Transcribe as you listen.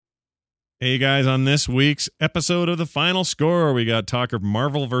Hey guys, on this week's episode of The Final Score, we got talk of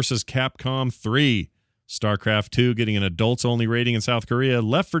Marvel vs. Capcom 3, StarCraft 2 getting an adults-only rating in South Korea,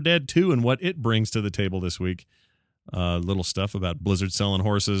 Left 4 Dead 2 and what it brings to the table this week. Little stuff about Blizzard selling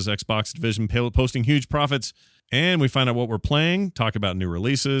horses, Xbox Division posting huge profits, and we find out what we're playing, talk about new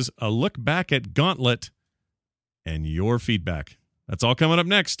releases, a look back at Gauntlet, and your feedback. That's all coming up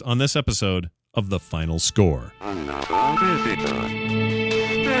next on this episode of The Final Score. Another visitor.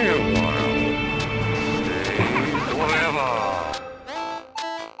 Stay a while. Stay forever.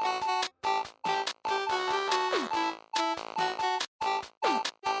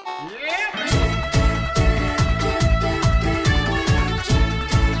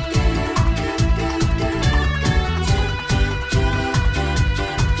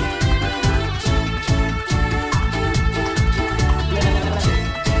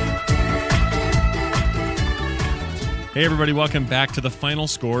 Hey everybody, welcome back to The Final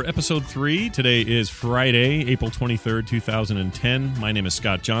Score, Episode 3. Today is Friday, April 23rd, 2010. My name is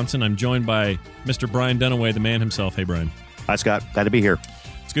Scott Johnson. I'm joined by Mr. Brian Dunaway, the man himself. Hey, Brian. Hi, Scott. Glad to be here.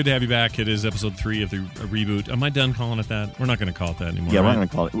 It's good to have you back. It is Episode 3 of the reboot. Am I done calling it that? We're not going to call it that anymore. Yeah, we're right? not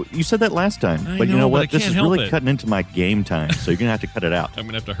going to call it. You said that last time. I but you know, know but what? I This can't is help really it. cutting into my game time, so you're going to have to cut it out. I'm going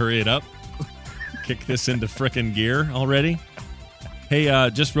to have to hurry it up. Kick this into frickin' gear already. Hey,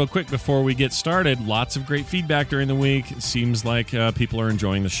 just real quick before we get started, lots of great feedback during the week. It seems like people are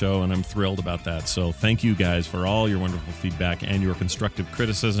enjoying the show, and I'm thrilled about that. So thank you guys for all your wonderful feedback and your constructive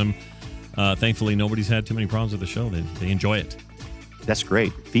criticism. Thankfully, nobody's had too many problems with the show. They enjoy it. That's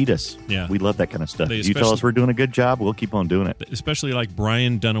great. Feed us. Yeah. We love that kind of stuff. They You tell us we're doing a good job, we'll keep on doing it. Especially like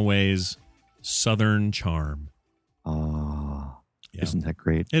Brian Dunaway's Southern charm. Oh, Yeah. isn't that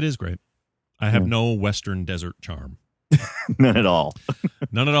great? It is great. I have no Western desert charm. None at all.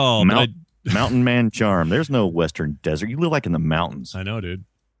 None at all. but Mountain man charm. There's no Western desert. You live like in the mountains. I know, dude.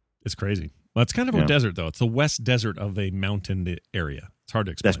 It's crazy. Well, it's kind of a Yeah. desert, though. It's the west desert of a mountain area. It's hard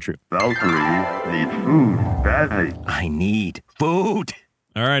to explain. That's true. Valkyrie needs food badly. I need food.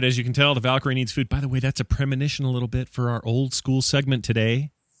 All right, as you can tell, the Valkyrie needs food. By the way, that's a premonition a little bit for our old school segment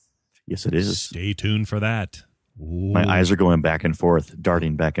today. Yes, it is. Stay tuned for that. Ooh. My eyes are going back and forth,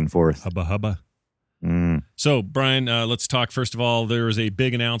 darting back and forth. Hubba hubba. Mm. So, Brian, let's talk. First of all, there was a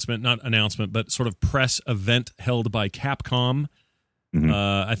big but sort of press event held by Capcom. Mhm.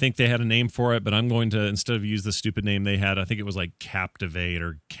 I think they had a name for it, but I'm going to, instead of use the stupid name they had, I think it was like Captivate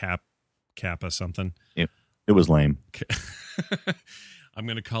or Kappa something. It was lame. I'm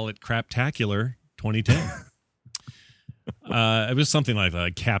going to call it Craptacular 2010. It was something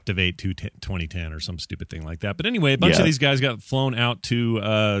like Captivate 2010 or some stupid thing like that. But anyway, a bunch of these guys got flown out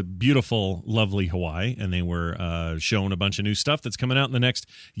to beautiful, lovely Hawaii, and they were shown a bunch of new stuff that's coming out in the next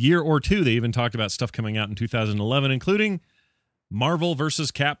year or two. They even talked about stuff coming out in 2011, including Marvel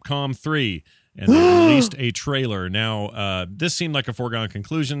vs. Capcom 3. And they released a trailer. Now, this seemed like a foregone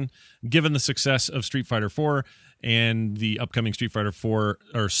conclusion, given the success of Street Fighter 4 and the upcoming Street Fighter 4,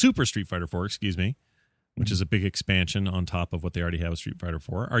 or Super Street Fighter 4, excuse me, which is a big expansion on top of what they already have with Street Fighter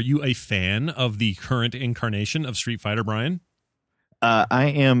 4. Are you a fan of the current incarnation of Street Fighter, Brian? I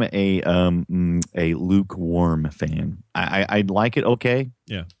am a lukewarm fan. I like it okay.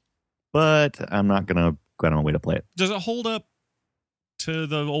 Yeah. But I'm not going to go out of my way to play it. Does it hold up to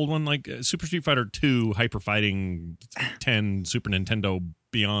the old one, like Super Street Fighter 2 Hyper Fighting 10 Super Nintendo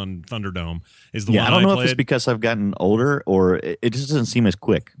Beyond Thunderdome is the one I don't know played? if it's because I've gotten older or it just doesn't seem as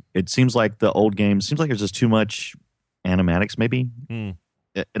quick. It seems like the old games, seems like there's just too much animatics maybe.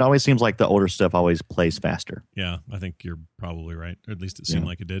 It always seems like the older stuff always plays faster. Yeah, I think you're probably right. Or at least it seemed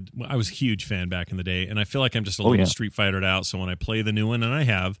like it did. I was a huge fan back in the day, and I feel like I'm just a little Street Fightered out, so when I play the new one, and I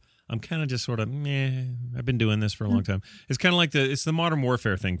have, I'm kind of just sort of, meh, I've been doing this for a long time. It's kind of like it's the Modern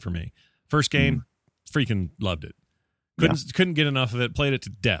Warfare thing for me. First game, freaking loved it. Couldn't get enough of it, played it to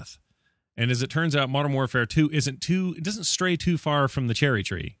death. And as it turns out, Modern Warfare 2 it doesn't stray too far from the cherry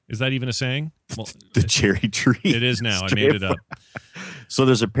tree. Is that even a saying? Well, the cherry tree. It is now. I made it up. So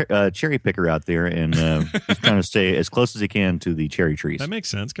there's a cherry picker out there, and he's trying to stay as close as he can to the cherry trees. That makes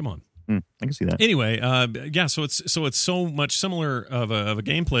sense. Come on. I can see that. Anyway, so it's so much similar of a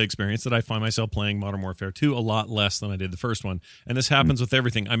gameplay experience that I find myself playing Modern Warfare 2 a lot less than I did the first one, and this happens with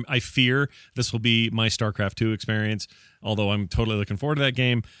everything. I fear this will be my StarCraft 2 experience, although I'm totally looking forward to that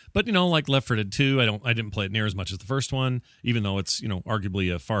game. But like Left 4 Dead 2, I didn't play it near as much as the first one, even though it's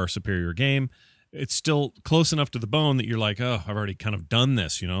arguably a far superior game. It's still close enough to the bone that you're like, oh, I've already kind of done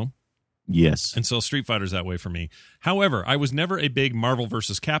this, Yes. And so Street Fighter's that way for me. However, I was never a big Marvel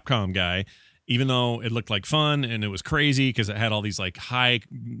vs. Capcom guy, even though it looked like fun and it was crazy because it had all these like high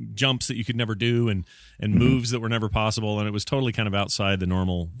jumps that you could never do and moves that were never possible, and it was totally kind of outside the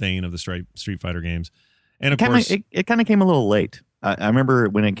normal vein of the Street Fighter games. And of course, it kind of came a little late. I remember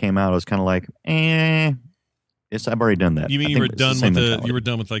when it came out, I was kind of like, I've already done that. You mean you were done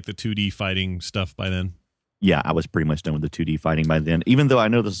with like the 2D fighting stuff by then? Yeah, I was pretty much done with the 2D fighting by then, even though I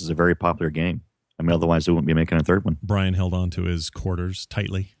know this is a very popular game. I mean, otherwise they wouldn't be making a third one. Brian held on to his quarters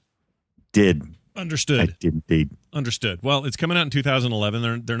tightly. Understood. I did indeed. Understood. Well, it's coming out in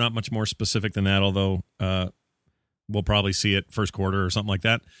 2011. They're not much more specific than that, although we'll probably see it first quarter or something like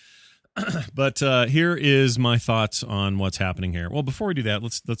that. But here is my thoughts on what's happening here. Well, before we do that,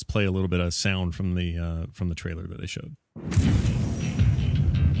 let's play a little bit of sound from the trailer that they showed.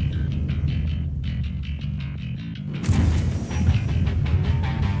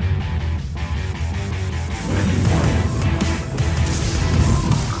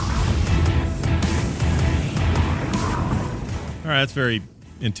 All right, that's very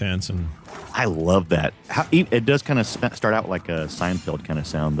intense, and I love that. It does kind of start out like a Seinfeld kind of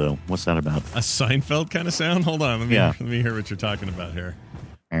sound, though. What's that about? A Seinfeld kind of sound? Hold on, let me hear what you're talking about here.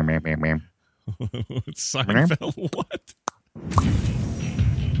 Seinfeld? What?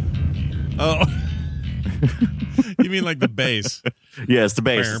 Oh, you mean like the bass? Yeah, it's the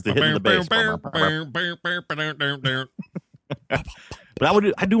bass. It's the hitting the bass.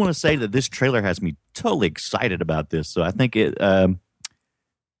 But I do want to say that this trailer has me totally excited about this. So I think it. I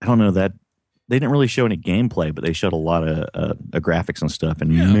don't know that they didn't really show any gameplay, but they showed a lot of graphics and stuff.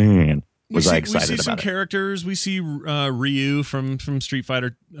 And man, was I excited about it. We see some characters. We see Ryu from Street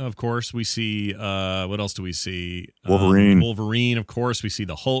Fighter, of course. We see what else do we see? Wolverine, of course. We see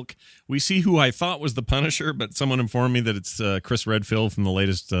the Hulk. We see who I thought was the Punisher, but someone informed me that it's Chris Redfield from the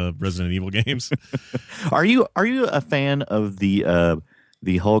latest Resident Evil games. Are you a fan of the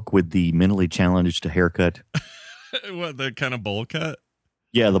Hulk with the mentally challenged haircut? What, the kind of bowl cut?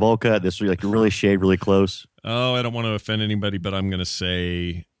 Yeah, the bowl cut. This like really shade, really close. Oh, I don't want to offend anybody, but I'm going to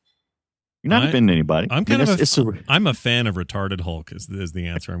say you're not offending anybody. I'm I'm a fan of retarded Hulk. Is the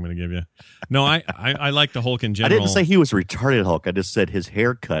answer I'm going to give you? No, I like the Hulk in general. I didn't say he was retarded Hulk. I just said his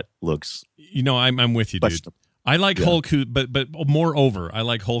haircut looks. I'm with you, dude. I like Hulk who, but moreover, I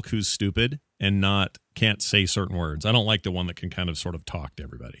like Hulk who's stupid and can't say certain words. I don't like the one that can kind of sort of talk to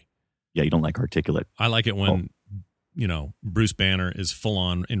everybody. Yeah, you don't like articulate. I like it when Bruce Banner is full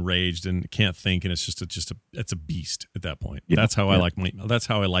on enraged and can't think, and it's a beast at that point. Yeah, that's how I like that's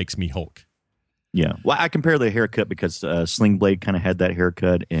how I likes me Hulk. Yeah, well, I compare the haircut because Sling Blade kind of had that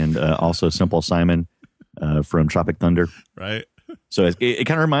haircut, and also Simple Simon from Tropic Thunder. Right. So it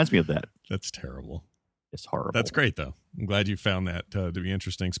kind of reminds me of that. That's terrible. It's horrible. That's great, though. I'm glad you found that to be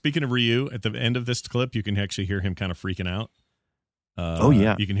interesting. Speaking of Ryu, at the end of this clip, you can actually hear him kind of freaking out.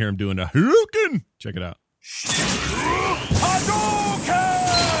 You can hear him doing a Hadouken. Check it out.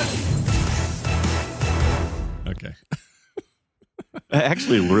 Okay. I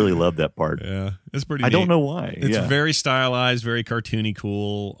actually really love that part. Yeah, it's pretty. I don't know why. It's very stylized, very cartoony,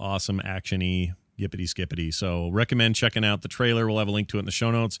 cool, awesome, actiony, yippity skippity. So recommend checking out the trailer. We'll have a link to it in the show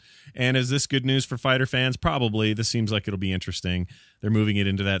notes. And is this good news for fighter fans? Probably. This seems like it'll be interesting. They're moving it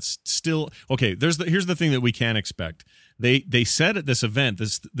into that still. Okay, here's the thing that we can expect. They said at this event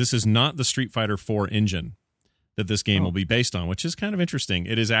this is not the Street Fighter 4 engine that this game will be based on, which is kind of interesting.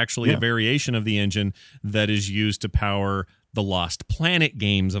 It is actually a variation of the engine that is used to power the Lost Planet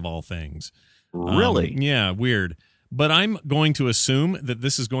games of all things. Really? Yeah, weird. But I'm going to assume that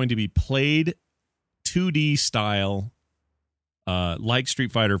this is going to be played 2D style, like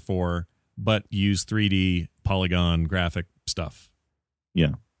Street Fighter 4, but use 3D polygon graphic stuff.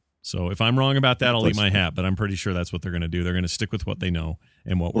 Yeah. So if I'm wrong about that, I'll eat my hat, but I'm pretty sure that's what they're going to do. They're going to stick with what they know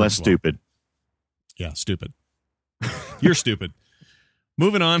and what works. That's stupid. Yeah, stupid. You're stupid.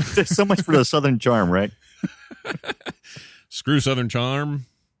 Moving on. So much for the Southern charm, right? Screw Southern charm.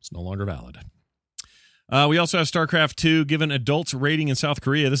 It's no longer valid. We also have StarCraft 2 given adults rating in South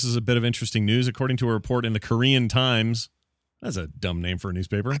Korea. This is a bit of interesting news. According to a report in the Korean Times, that's a dumb name for a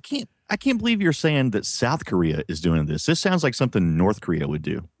newspaper. I can't believe you're saying that South Korea is doing this. This sounds like something North Korea would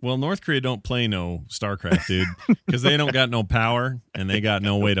do. Well, North Korea don't play no StarCraft, dude, because they don't got no power and they got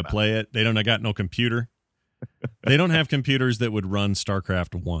no way to play it. They don't got no computer. They don't have computers that would run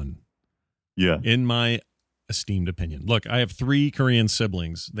StarCraft 1. Yeah. In my esteemed opinion. Look, I have 3 Korean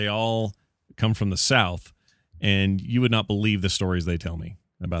siblings. They all come from the South, and you would not believe the stories they tell me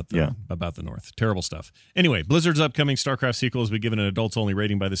about the North. Terrible stuff. Anyway, Blizzard's upcoming StarCraft sequel has been given an adults-only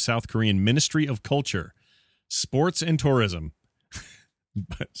rating by the South Korean Ministry of Culture, Sports and Tourism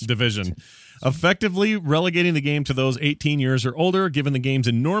Division. effectively relegating the game to those 18 years or older, given the game's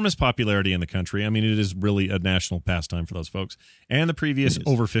enormous popularity in the country. I mean, it is really a national pastime for those folks. And the previous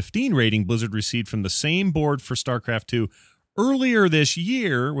over 15 rating Blizzard received from the same board for StarCraft 2 earlier this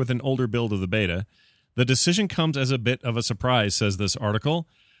year with an older build of the beta. The decision comes as a bit of a surprise, says this article.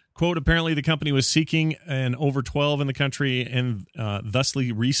 Quote, apparently the company was seeking an over 12 in the country and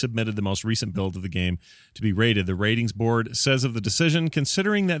thusly resubmitted the most recent build of the game to be rated. The ratings board says of the decision,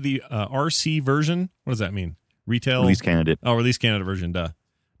 considering that the RC version, what does that mean? Retail? Release candidate. Oh, release candidate version, duh.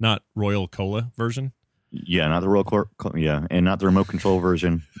 Not Royal Cola version? Yeah, not the yeah, and not the remote control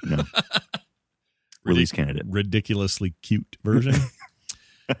version. No. Release candidate. Ridiculously cute version.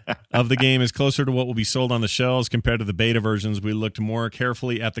 Of the game is closer to what will be sold on the shelves compared to the beta versions. We looked more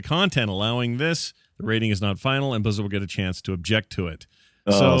carefully at the content, allowing this. The rating is not final, and Blizzard will get a chance to object to it.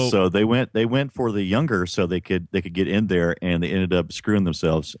 So they went for the younger, so they could get in there, and they ended up screwing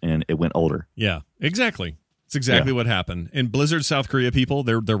themselves, and it went older. Yeah, exactly. It's exactly what happened. And Blizzard South Korea people,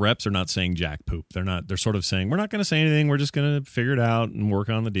 their reps are not saying jack poop. They're sort of saying, we're not going to say anything. We're just going to figure it out and work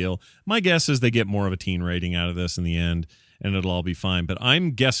on the deal. My guess is they get more of a teen rating out of this in the end, and it'll all be fine. But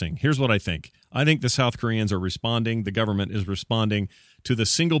I'm guessing, here's what I think. I think the South Koreans are responding. The government is responding to the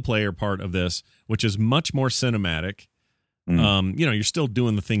single-player part of this, which is much more cinematic. You're still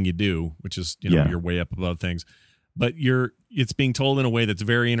doing the thing you do, which is, you're way up above things. But it's being told in a way that's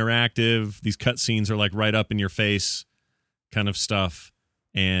very interactive. These cutscenes are like right up in your face kind of stuff.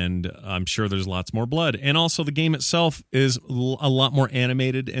 And I'm sure there's lots more blood. And also the game itself is a lot more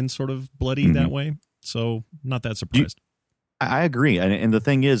animated and sort of bloody that way. So not that surprised. I agree. And the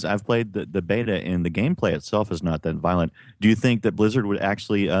thing is, I've played the beta, and the gameplay itself is not that violent. Do you think that Blizzard would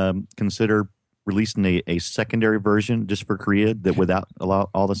actually consider releasing a secondary version just for Korea that without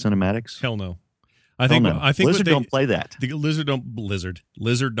all the cinematics? Hell no. I think Blizzard don't play that. Lizard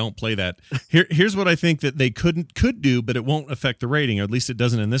don't play that. Here's what I think that they could do, but it won't affect the rating, or at least it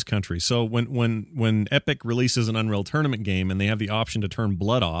doesn't in this country. So when Epic releases an Unreal Tournament game and they have the option to turn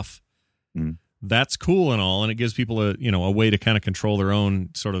blood off, that's cool and all, and it gives people a way to kind of control their own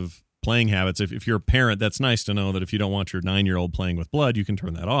sort of playing habits. If you're a parent, that's nice to know that if you don't want your 9-year-old playing with blood, you can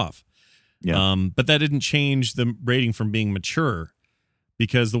turn that off. Yeah. But that didn't change the rating from being mature,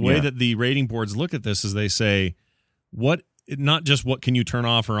 because the way that the rating boards look at this is they say, not just what can you turn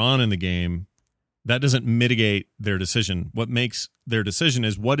off or on in the game, that doesn't mitigate their decision. What makes their decision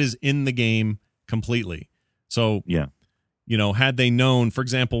is what is in the game completely. So, had they known, for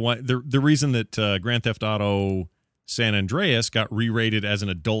example, the reason that Grand Theft Auto San Andreas got re-rated as an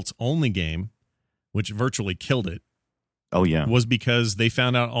adults-only game, which virtually killed it, was because they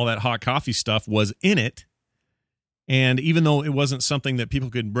found out all that hot coffee stuff was in it. And even though it wasn't something that people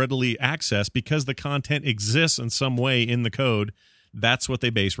could readily access, because the content exists in some way in the code, that's what they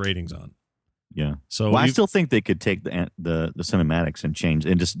base ratings on. Yeah. So I still think they could take the cinematics and change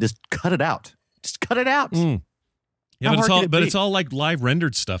and just cut it out. Just cut it out. Yeah, it's all like live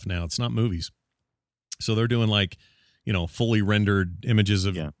rendered stuff now. It's not movies. So they're doing like, fully rendered images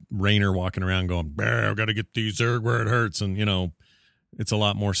of Rainer walking around going, I've got to get these where it hurts, and it's a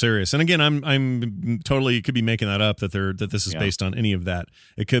lot more serious. And again, I'm totally could be making that up that this is based on any of that.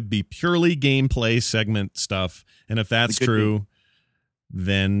 It could be purely gameplay segment stuff, and if that's true,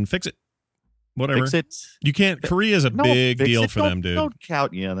 then fix it. Whatever. Fix it. You can't. Korea's a big deal for them, dude. Don't cow.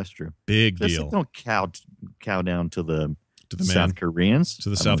 Yeah, that's true. Big deal. Don't cow down to the South Koreans. To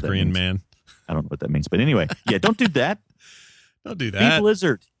the South Korean man. I don't know what that means, but anyway, don't do that. Don't do that. Be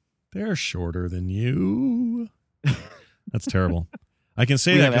Blizzard. They're shorter than you. That's terrible. I can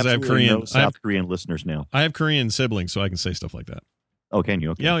say that because I have Korean South Korean listeners now. I have Korean siblings, so I can say stuff like that. Oh, can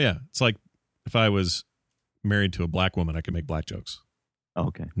you? Okay. Yeah. It's like if I was married to a black woman, I could make black jokes. Oh,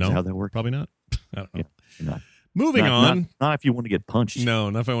 okay. No, is that how that works? Probably not. I don't know. Yeah, Moving on. Not if you want to get punched. No,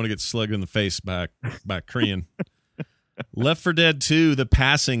 not if I want to get slugged in the face back Korean. Left 4 Dead 2, The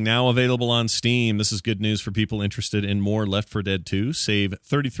Passing, now available on Steam. This is good news for people interested in more Left 4 Dead 2. Save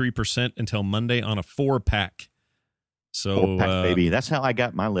 33% until Monday on a 4-pack. So, 4-pack, baby. That's how I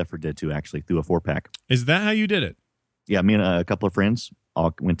got my Left 4 Dead 2, actually, through a 4-pack. Is that how you did it? Yeah, me and a couple of friends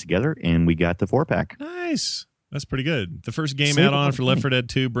all went together, and we got the 4-pack. Nice. That's pretty good. The first game add-on for Left 4 Dead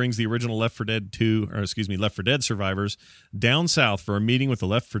 2 brings the original Left 4 Dead survivors down south for a meeting with the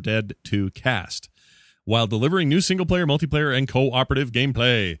Left 4 Dead 2 cast, while delivering new single-player, multiplayer, and cooperative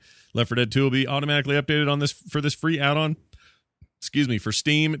gameplay. Left 4 Dead 2 will be automatically updated for this free add-on. For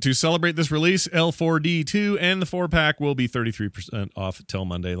Steam. To celebrate this release, L4D2 and the 4-pack will be 33% off till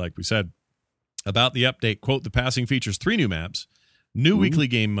Monday, like we said. About the update, quote, The Passing features 3 new maps, new weekly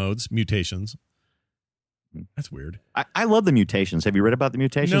game modes, mutations, That's weird. I love the mutations. Have you read about the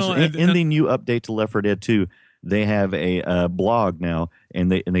mutations? No, in the new update to Left 4 Dead 2, they have a blog now,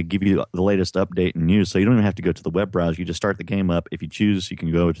 and they give you the latest update and news. So you don't even have to go to the web browser. You just start the game up. If you choose, you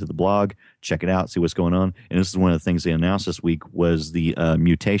can go to the blog, check it out, see what's going on. And this is one of the things they announced this week was the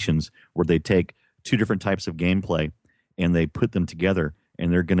mutations, where they take two different types of gameplay and they put them together.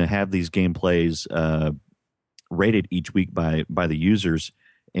 And they're going to have these gameplays rated each week by the users,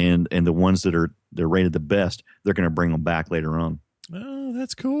 and the ones that they're rated the best, they're going to bring them back later on. Oh,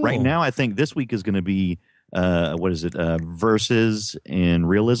 that's cool. Right now, I think this week is going to be versus and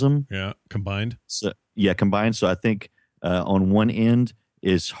realism. Yeah, combined. So combined. So I think on one end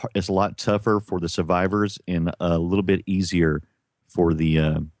it's a lot tougher for the survivors and a little bit easier for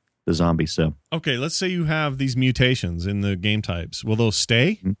the zombies. So okay, let's say you have these mutations in the game types. Will those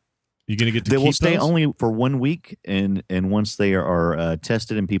stay? Mm-hmm. You going to get to they keep will stay those? only for 1 week, and once they are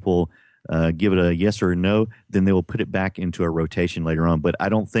tested and people give it a yes or a no, then they will put it back into a rotation later on. But I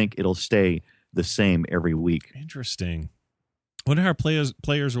don't think it'll stay the same every week. Interesting. I wonder how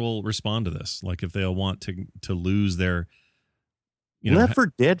players will respond to this. Like if they'll want to lose their, Left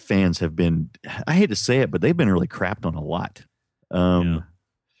 4 Dead fans have been, I hate to say it, but they've been really crapped on a lot.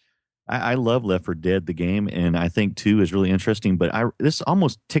 I love Left 4 Dead, the game, and I think 2 is really interesting. But this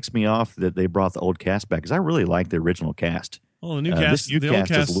almost ticks me off that they brought the old cast back, because I really like the original cast. Well, the new cast, this new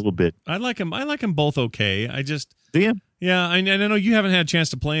cast is a little bit. I like them both okay. I just Do you? Yeah, I know you haven't had a chance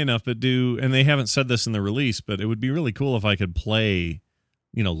to play enough, but and they haven't said this in the release, but it would be really cool if I could play,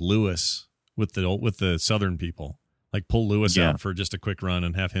 Lewis with the Southern people, like pull Lewis out for just a quick run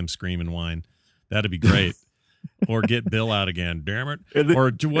and have him scream and whine. That'd be great. Or get Bill out again, damn it.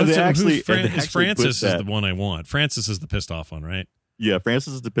 Francis is the one I want. Francis is the pissed off one, right? Yeah,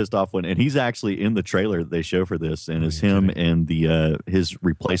 Francis is the pissed off one, and he's actually in the trailer that they show for this, and it's him and the his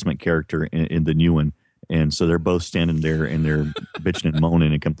replacement character in the new one. And so they're both standing there and they're bitching and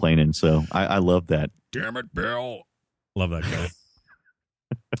moaning and complaining. So I love that. Damn it, Bill. Love that guy.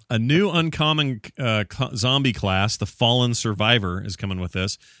 A new uncommon zombie class, the Fallen Survivor, is coming with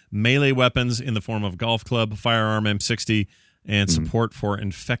this. Melee weapons in the form of golf club, firearm M60, and support for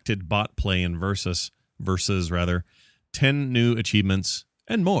infected bot play in versus 10 new achievements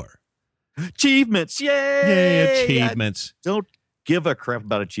and more. Achievements, yay! Yay, achievements. Don't give a crap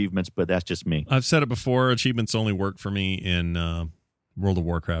about achievements, but that's just me. I've said it before, achievements only work for me in World of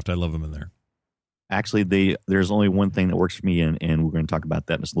Warcraft. I love them in there. Actually, there's only one thing that works for me, and we're going to talk about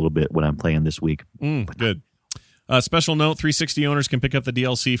that in just a little bit when I'm playing this week. Good. Special note, 360 owners can pick up the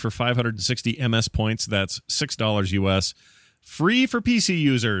DLC for 560 MS points. That's $6 US. Free for PC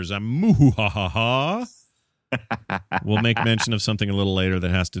users. Moo-ha-ha-ha. We'll make mention of something a little later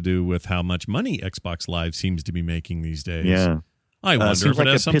that has to do with how much money Xbox Live seems to be making these days. Yeah. I wonder if it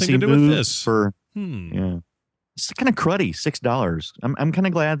has something to do with this. Yeah. It's kind of cruddy, $6. I'm kind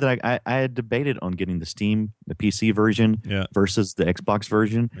of glad that I had debated on getting the PC version versus the Xbox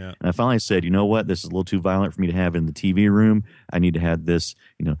version. Yeah. And I finally said, you know what? This is a little too violent for me to have in the TV room. I need to have this,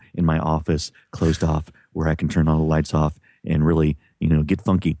 in my office, closed off, where I can turn all the lights off and really, get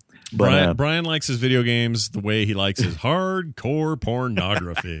funky. But Brian likes his video games the way he likes his hardcore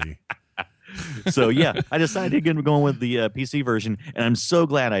pornography. So, yeah, I decided to go with the PC version, and I'm so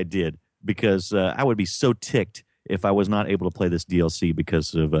glad I did, because I would be so ticked if I was not able to play this DLC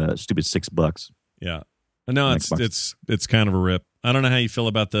because of stupid $6. Yeah. No, it's kind of a rip. I don't know how you feel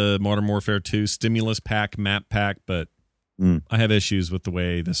about the Modern Warfare 2 stimulus pack, map pack, but I have issues with the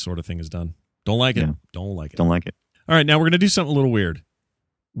way this sort of thing is done. Don't like it. Yeah. Don't like it. Don't like it. All right, now we're going to do something a little weird.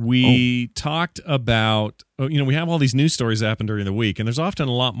 We talked about, we have all these news stories that happen during the week, and there's often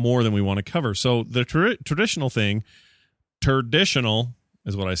a lot more than we want to cover. So the traditional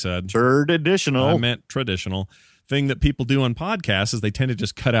is what I said. Traditional. I meant traditional thing that people do on podcasts is they tend to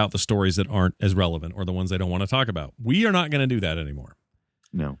just cut out the stories that aren't as relevant or the ones they don't want to talk about. We are not going to do that anymore.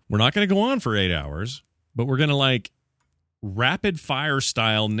 No. We're not going to go on for 8 hours, but we're going to rapid fire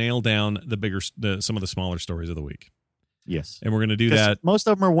style nail down some of the smaller stories of the week. Yes. And we're going to do that. Most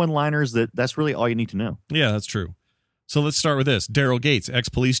of them are one-liners that's really all you need to know. Yeah, that's true. So let's start with this. Daryl Gates,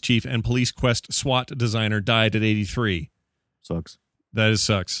 ex-police chief and Police Quest SWAT designer, died at 83. Sucks. That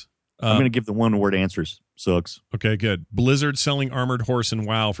sucks. I'm going to give the one-word answers. Sucks. Okay, good. Blizzard selling Armored Horse in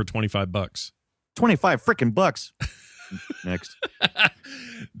WoW for $25. 25 freaking bucks. Next.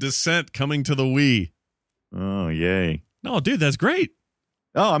 Descent coming to the Wii. Oh, yay. No, dude, that's great.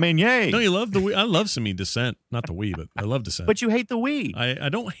 Oh, I mean, yay. Don't you love the Wii? I love some Descent. Not the Wii, but I love Descent. But you hate the Wii. I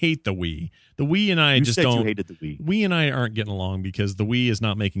don't hate the Wii. The Wii and I you just said don't. You hated the Wii. Wii and I aren't getting along because the Wii is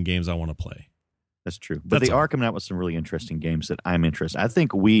not making games I want to play. That's true. But That's they all. are coming out with some really interesting games that I'm interested. I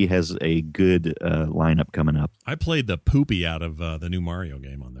think Wii has a good lineup coming up. I played the poopy out of the new Mario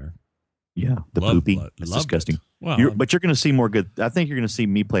game on there. Yeah, the Loved- poopy. lo- It's loved disgusting. it. Well, But you're going to see more good. I think you're going to see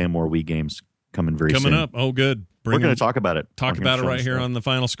me playing more Wii games coming very coming soon. up. Oh, good. We're going to talk about it. Talk about it right here on the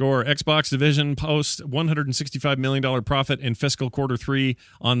final score. Xbox Division posts $165 million profit in fiscal quarter 3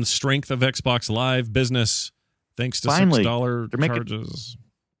 on the strength of Xbox Live business, thanks to Finally, $6 they're making- charges.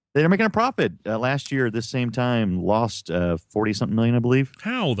 They're making a profit. Last year, at this same time, lost 40-something million, I believe.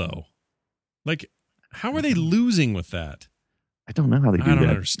 How, though? Like, how are they losing with that? I don't know how they do I don't that.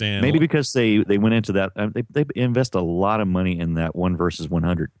 understand. Maybe because they went into that. They invest a lot of money in that 1 versus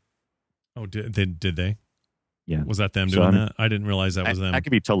 100. Oh, did they? Yeah. Was that them So, doing I mean, that? I didn't realize that was them. I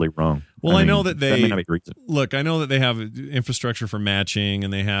could be totally wrong. Well, I know mean, that may they not be the reason. look. I know that they have infrastructure for matching,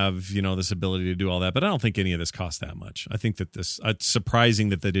 and they have this ability to do all that. But I don't think any of this costs that much. I think that it's surprising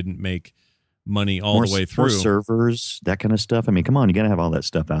that they didn't make money all the way through. More servers, that kind of stuff. I mean, come on, you got to have all that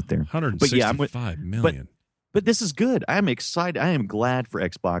stuff out there. $165 million. But this is good. I'm excited. I am glad for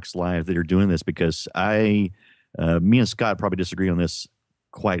Xbox Live that are doing this because me and Scott probably disagree on this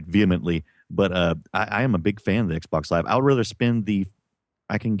quite vehemently. But I am a big fan of the Xbox Live. I would rather spend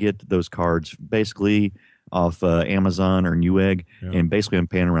I can get those cards basically off Amazon or Newegg, and basically I'm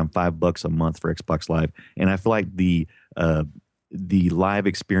paying around $5 a month for Xbox Live, and I feel like the live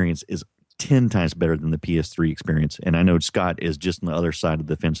experience is 10 times better than the PS3 experience. And I know Scott is just on the other side of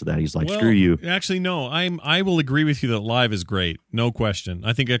the fence of that. He's like, Well, screw you. Actually, no. I will agree with you that Live is great, no question.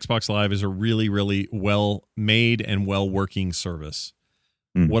 I think Xbox Live is a really, really well made and well working service.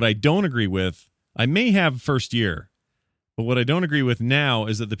 What I don't agree with, I may have first year, but what I don't agree with now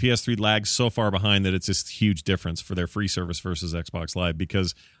is that the PS3 lags so far behind that it's this huge difference for their free service versus Xbox Live,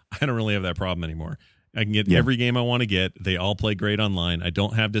 because I don't really have that problem anymore. I can get every game I want to get. They all play great online. I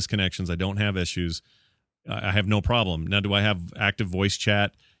don't have disconnections. I don't have issues. I have no problem. Now, do I have active voice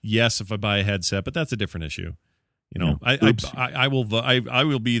chat? Yes, if I buy a headset, but that's a different issue. I will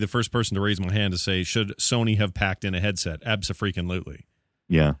be the first person to raise my hand to say, should Sony have packed in a headset? Abso-freaking-lutely.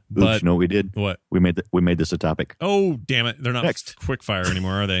 Yeah. But you know what we did? What? We made this a topic. Oh, damn it. They're not Next. quick fire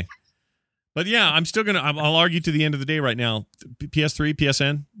anymore, are they? But yeah, I'm still going to, I'll argue to the end of the day right now. PS3,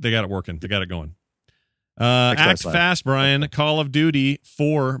 PSN, they got it working. They got it going. Act fast, Brian. Call of Duty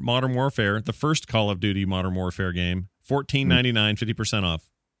 4 Modern Warfare, the first Call of Duty Modern Warfare game, $14.99, 50%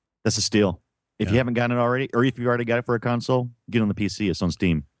 off. That's a steal. If you haven't gotten it already, or if you already got it for a console, get on the PC. It's on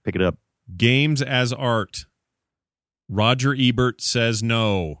Steam. Pick it up. Games as art. Roger Ebert says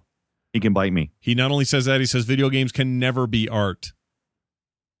no. He can bite me. He not only says that, he says video games can never be art.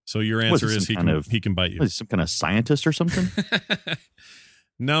 So your answer is he can bite you. What, is he some kind of scientist or something?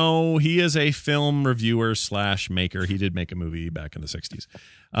 No, he is a film reviewer / maker. He did make a movie back in the 60s.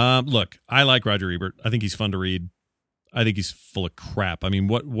 Look, I like Roger Ebert. I think he's fun to read. I think he's full of crap. I mean,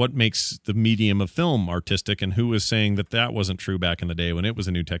 what makes the medium of film artistic, and who was saying that wasn't true back in the day when it was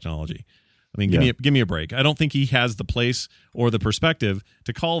a new technology? I mean, give me a break. I don't think he has the place or the perspective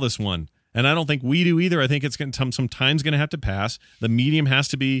to call this one. And I don't think we do either. I think it's going to some time's going to have to pass. The medium has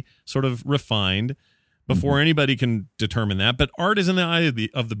to be sort of refined before anybody can determine that. But art is in the eye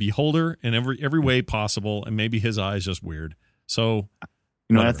of the beholder in every way possible, and maybe his eye is just weird. So,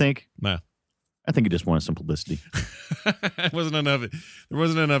 you know what I think? Nah. I think he just wanted some publicity. There wasn't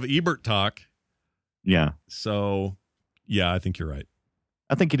enough Ebert talk. Yeah. So, yeah, I think you're right.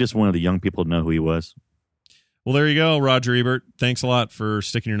 I think he just wanted the young people to know who he was. Well, there you go, Roger Ebert. Thanks a lot for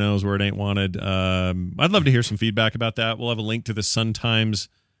sticking your nose where it ain't wanted. I'd love to hear some feedback about that. We'll have a link to the Sun-Times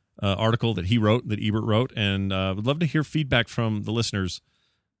article that Ebert wrote, and would love to hear feedback from the listeners.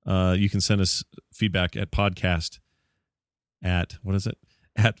 You can send us feedback at podcast at, what is it?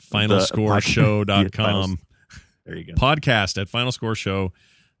 At finalscoreshow.com. There you go. Podcast at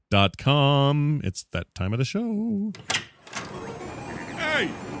finalscoreshow.com. It's that time of the show. Hey,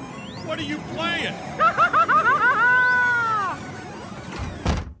 what are you playing?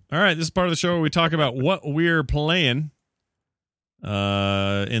 All right, this is part of the show where we talk about what we're playing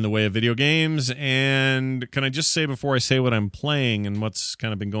in the way of video games. And can I just say before I say what I'm playing and what's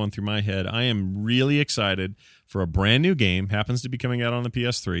kind of been going through my head, I am really excited for a brand new game, happens to be coming out on the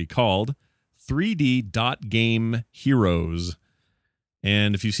PS3, called 3D Dot Game Heroes.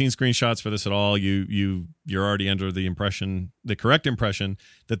 And if you've seen screenshots for this at all, you're already under the correct impression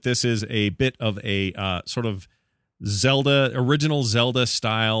that this is a bit of a sort of original Zelda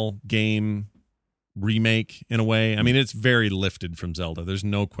style game remake in a way. I mean, it's very lifted from Zelda. There's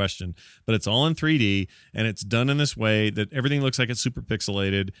no question, but it's all in 3D and it's done in this way that everything looks like it's super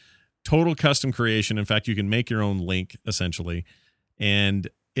pixelated, total custom creation. In fact, you can make your own Link essentially. And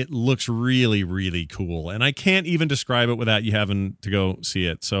it looks really, really cool. And I can't even describe it without you having to go see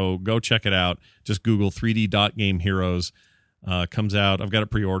it. So go check it out. Just Google 3D Dot Game Heroes. Comes out. I've got it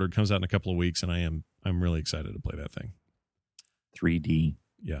pre-ordered. Comes out in a couple of weeks, and I'm really excited to play that thing. 3D.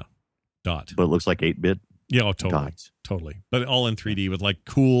 Yeah. Dot. But it looks like 8-bit. Yeah, oh, totally. Dots. Totally. But all in 3D with like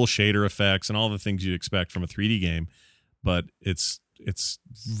cool shader effects and all the things you'd expect from a 3D game. But it's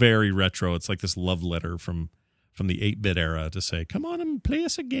very retro. It's like this love letter from the 8-bit era to say, come on and play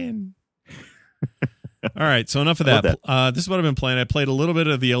us again. All right, so enough of that. This is what I've been playing. I played a little bit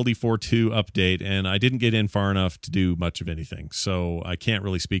of the LD42 update, and I didn't get in far enough to do much of anything. So I can't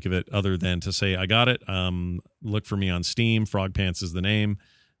really speak of it other than to say I got it. Look for me on Steam. Frog Pants is the name.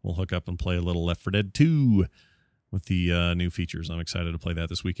 We'll hook up and play a little Left 4 Dead 2 with the new features. I'm excited to play that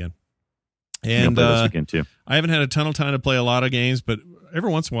this weekend. And this weekend too. I haven't had a ton of time to play a lot of games, but every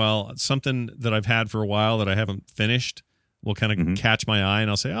once in a while, something that I've had for a while that I haven't finished will kind of catch my eye,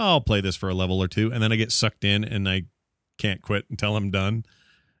 and I'll say, oh, I'll play this for a level or two, and then I get sucked in, and I can't quit until I'm done,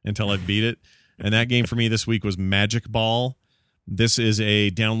 until I've beat it. And that game for me this week was Magic Ball. This is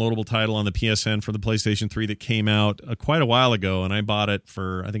a downloadable title on the PSN for the PlayStation 3 that came out quite a while ago, and I bought it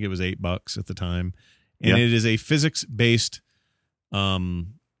for, I think it was $8 at the time. And it is a physics-based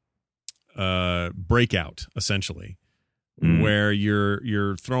breakout, essentially, where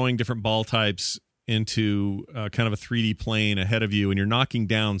you're throwing different ball types into kind of a 3D plane ahead of you, and you're knocking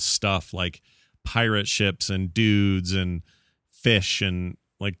down stuff like pirate ships and dudes and fish and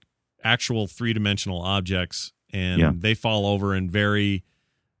like actual three-dimensional objects, and they fall over in very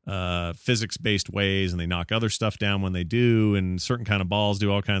physics-based ways, and they knock other stuff down when they do, and certain kind of balls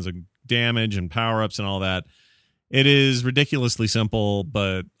do all kinds of damage and power-ups and all that. It is ridiculously simple,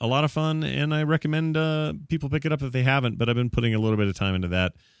 but a lot of fun, and I recommend people pick it up if they haven't, but I've been putting a little bit of time into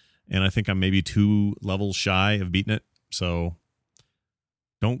that, and I think I'm maybe 2 levels shy of beating it, so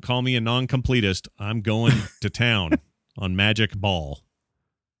don't call me a non-completist. I'm going to town on Magic Ball.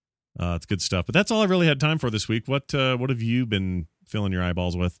 It's good stuff, but that's all I really had time for this week. What have you been filling your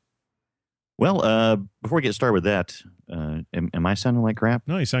eyeballs with? Well, before we get started with that, am I sounding like crap?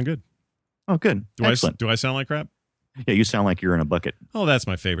 No, you sound good. Oh, good. Excellent. Do I sound like crap? Yeah, you sound like you're in a bucket. Oh, that's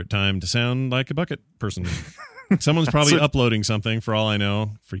my favorite time to sound like a bucket person. Someone's probably uploading something for all I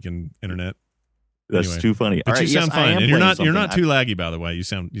know. Freaking internet. That's anyway, too funny. But all you right, sound fine, and you're not too laggy, by the way. You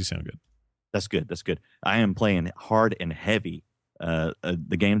sound good. That's good. That's good. I am playing hard and heavy.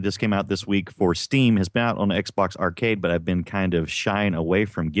 The game that just came out this week for Steam has been out on Xbox Arcade, but I've been kind of shying away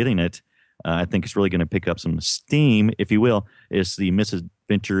from getting it. I think it's really going to pick up some steam, if you will. It's the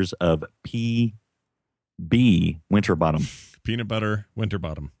Misadventures of P.B. Winterbottom. Peanut Butter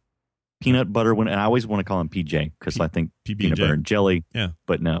Winterbottom. Peanut Butter, and I always want to call him PJ because I think PB&J. peanut butter and jelly. Yeah.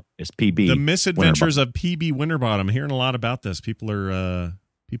 But no, it's PB. The Misadventures of PB Winterbottom. I'm hearing a lot about this. People are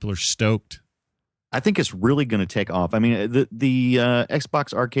stoked. I think it's really going to take off. I mean, the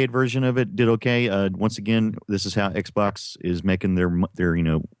Xbox Arcade version of it did okay. Once again, this is how Xbox is making their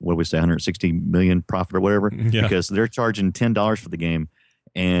what we say, 160 million profit or whatever, because they're charging $10 for the game,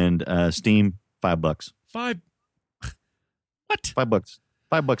 and Steam $5. What? $5.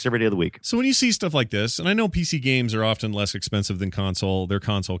 $5 every day of the week. So when you see stuff like this, and I know PC games are often less expensive than their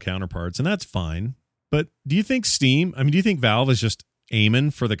console counterparts, and that's fine. But do you think do you think Valve is just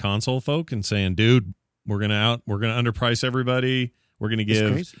aiming for the console folk and saying, dude, we're gonna underprice everybody. We're gonna give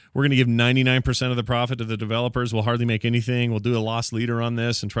 99% of the profit to the developers. We'll hardly make anything. We'll do a lost leader on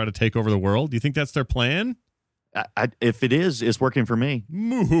this and try to take over the world. Do you think that's their plan? If it is, it's working for me.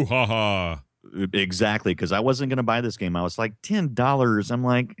 Moo ha ha. Exactly, because I wasn't going to buy this game. I was like, $10. I'm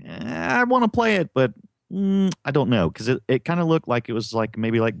like, I want to play it, but I don't know, because it kind of looked like it was like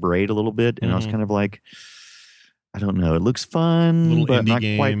maybe like Braid a little bit, and I was kind of like, I don't know. It looks fun, but not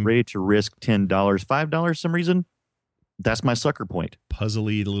quite ready to risk $10. $5 some reason. That's my sucker point.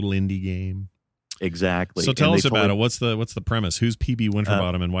 Puzzly little indie game. Exactly. So tell us about it. What's the premise? Who's PB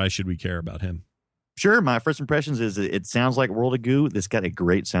Winterbottom, and why should we care about him? Sure. My first impressions is it sounds like World of Goo. It's got a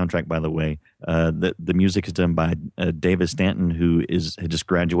great soundtrack, by the way. The music is done by Davis Stanton, who had just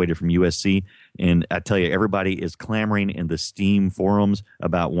graduated from USC. And I tell you, everybody is clamoring in the Steam forums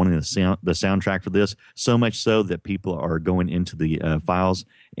about wanting the soundtrack for this, so much so that people are going into the files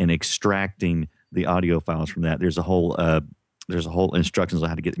and extracting the audio files from that. There's a whole instructions on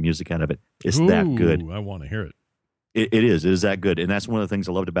how to get the music out of it. It's that good. I want to hear it. It is that good, and that's one of the things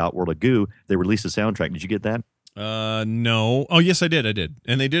I loved about World of Goo. They released a soundtrack. Did you get that? No. Oh, yes, I did,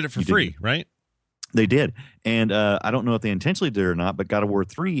 and they did it for free, right? They did, and I don't know if they intentionally did it or not, but God of War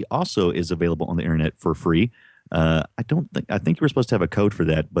 3 also is available on the internet for free. I think you were supposed to have a code for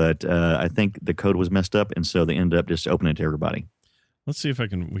that, but I think the code was messed up, and so they ended up just opening it to everybody. Let's see if we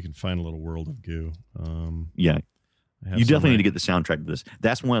can find a little World of Goo. Yeah. I have You definitely some need to get the soundtrack to this.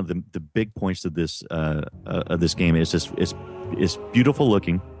 That's one of the big points of this game. Is just it's beautiful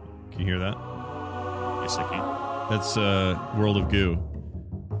looking. Can you hear that? Yes, I can. That's World of Goo.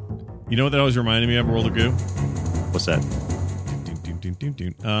 You know what that always reminded me of, World of Goo? What's that?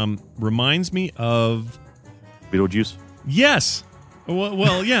 Reminds me of Beetlejuice. yes.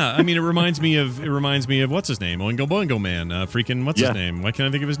 Well, yeah. I mean, it reminds me of what's his name? Oingo Boingo Man. Freaking what's his name? Why can't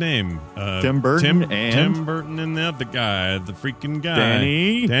I think of his name? Tim Burton Tim Burton and the other guy, the freaking guy,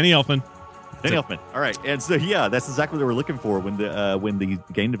 Danny Elfman. Danny Elfman. All right, and so that's exactly what they were looking for when the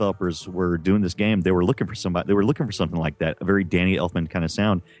game developers were doing this game. They were looking for somebody. They were looking for something like that, a very Danny Elfman kind of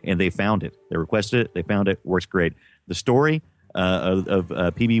sound, and they found it. They requested it. They found it. Works great. The story of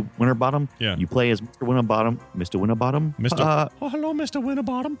PB Winterbottom. Yeah. You play as Mr. Winterbottom. Mr. Winterbottom. Hello, Mr.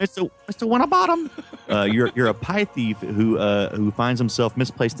 Winterbottom. Mr. Winterbottom. You're a pie thief who finds himself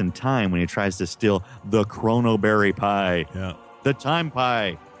misplaced in time when he tries to steal the Chronoberry pie. Yeah. The time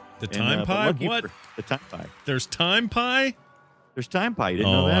pie. The time pie? What? The time pie. There's time pie? There's time pie. You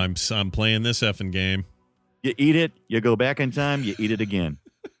didn't know that? I'm playing this effing game. You eat it. You go back in time. You eat it again.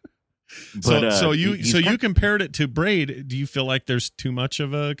 So you compared it to Braid. Do you feel like there's too much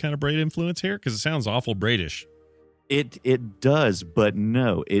of a kind of Braid influence here? Because it sounds awful Braidish. It does, but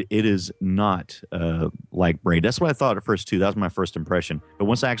no, it is not like Braid. That's what I thought at first too. That was my first impression. But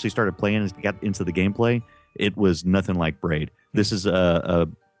once I actually started playing and got into the gameplay, it was nothing like Braid. This is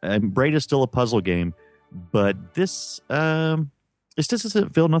Braid is still a puzzle game, but this just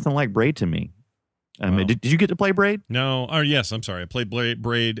doesn't feel nothing like Braid to me. Did you get to play Braid? No. Oh, yes. I'm sorry. I played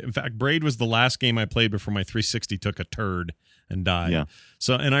Braid. In fact, Braid was the last game I played before my 360 took a turd and died. Yeah.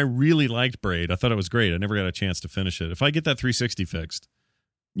 So, and I really liked Braid. I thought it was great. I never got a chance to finish it. If I get that 360 fixed,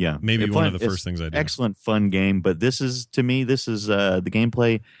 yeah, maybe one of the first things I do. Excellent, fun game. But this is the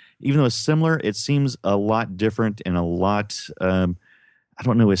gameplay. Even though it's similar, it seems a lot different and a lot. I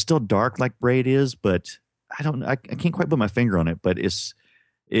don't know. It's still dark like Braid is, but I can't quite put my finger on it. But it's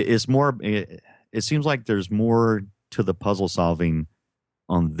more. It seems like there's more to the puzzle solving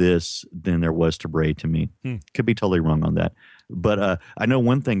on this than there was to Braid to me. Could be totally wrong on that. But I know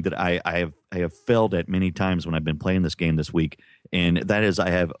one thing that I have failed at many times when I've been playing this game this week, and that is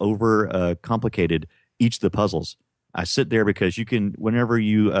I have over complicated each of the puzzles. I sit there because you can, whenever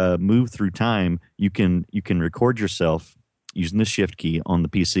you move through time, you can record yourself using the shift key on the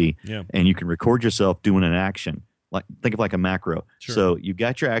PC, and you can record yourself doing an action. Like think of like a macro. Sure. So you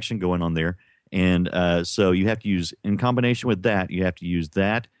got your action going on there. And so you have to use, in combination with that, you have to use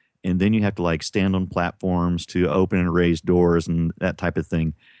that, and then you have to like stand on platforms to open and raise doors and that type of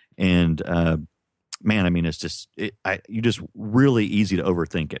thing. And man, I mean, it's just you just really easy to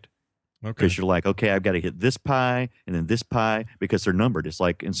overthink it. Okay. Because you're like, okay, I've got to hit this pie and then this pie because they're numbered. It's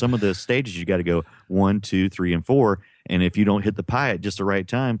like in some of the stages you got to go 1, 2, 3, and 4, and if you don't hit the pie at just the right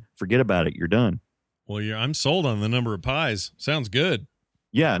time, forget about it. You're done. Well, I'm sold on the number of pies. Sounds good.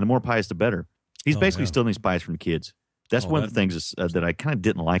 Yeah, and the more pies, the better. He's basically stealing these pies from kids. That's one of the things that I kind of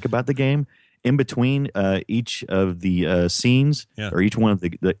didn't like about the game. In between each of the scenes, or each one of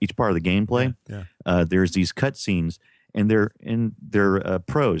each part of the gameplay, there's these cut scenes, and they're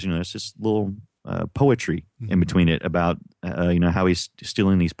prose. You know, it's just little poetry in between it about how he's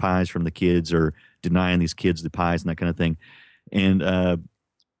stealing these pies from the kids or denying these kids the pies and that kind of thing. And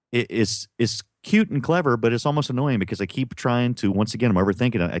it's cute and clever, but it's almost annoying because I keep trying to, once again, I'm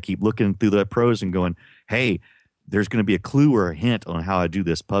overthinking it. I keep looking through the prose and going, hey, there's going to be a clue or a hint on how I do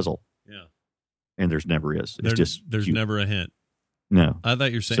this puzzle. Yeah. And there's never is. There's cute. Never a hint. No. I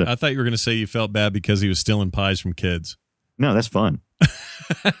thought you were going to say you felt bad because he was stealing pies from kids. No, that's fun.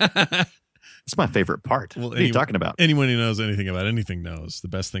 It's my favorite part. Well, what are you talking about? Anyone who knows anything about anything knows the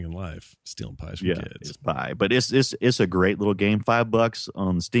best thing in life, stealing pies from kids. It's pie. But it's a great little game. $5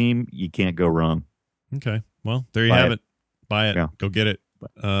 on Steam. You can't go wrong. Okay. Well, there you have it. Buy it. Yeah. Go get it.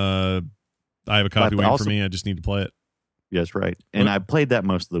 I have a copy waiting for me. I just need to play it. Yes, right. And I played that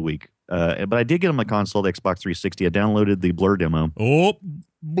most of the week. But I did get on my console, the Xbox 360. I downloaded the Blur demo. Oh,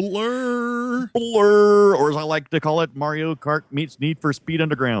 Blur. Blur, or as I like to call it, Mario Kart meets Need for Speed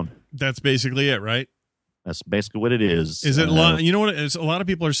Underground. That's basically it, right? That's basically what it is. Is it? You know what? A lot of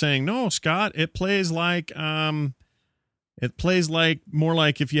people are saying, no, Scott. It plays like more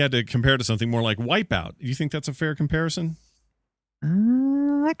like if you had to compare it to something more like Wipeout. Do you think that's a fair comparison?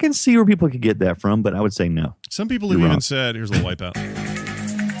 I can see where people could get that from, but I would say no. Some people have even said, here's a little Wipeout.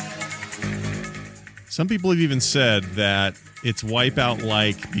 Some people have even said that it's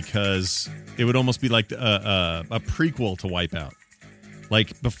Wipeout-like because it would almost be like a prequel to Wipeout.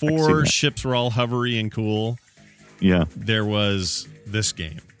 Like before ships were all hovery and cool, Yeah. there was this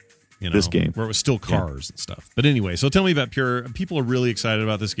game. This game. where it was still cars and stuff. But anyway, so tell me about Pure. People are really excited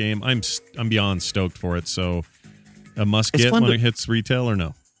about this game. I'm beyond stoked for it. So a must get when it hits retail or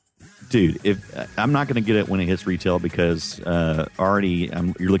no? Dude, if I'm not going to get it when it hits retail because already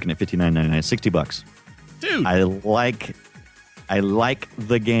you're looking at $59.99, $60. Dude, I like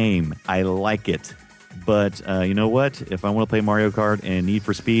the game. I like it. But you know what? If I want to play Mario Kart and Need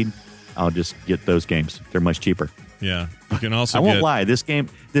for Speed, I'll just get those games. They're much cheaper. Yeah, you can also. I won't lie. This game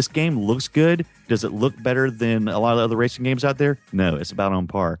looks good. Does it look better than a lot of other racing games out there? No, it's about on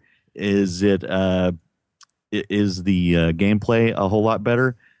par. Is it? Is the gameplay a whole lot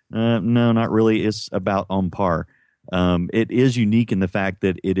better? No, not really. It's about on par. It is unique in the fact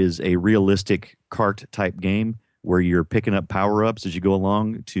that it is a realistic kart type game where you're picking up power ups as you go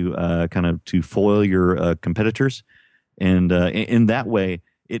along to kind of to foil your competitors, and in that way,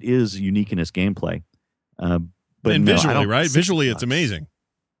 it is unique in its gameplay. But and no, visually, right? Visually, $60. it's amazing.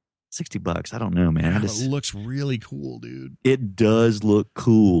 $60. I don't know, man. It looks really cool, dude. It does look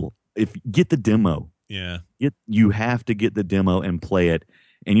cool. If get the demo, Yeah. you have to get the demo and play it,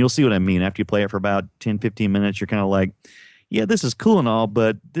 and you'll see what I mean. After you play it for about 10, 15 minutes, you're kind of like, yeah, this is cool and all,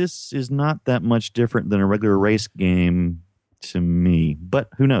 but this is not that much different than a regular race game to me. But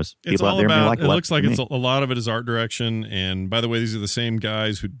who knows? It's People all out there may about. like It looks like to it's me. a lot of it is art direction. And by the way, these are the same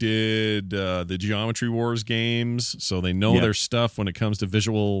guys who did the Geometry Wars games, so they know Yeah. their stuff when it comes to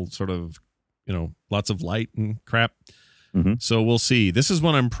visual sort of, lots of light and crap. Mhm. So we'll see. This is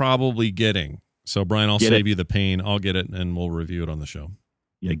what I'm probably getting. So Brian, I'll Get save it. you the pain. I'll get it, and we'll review it on the show.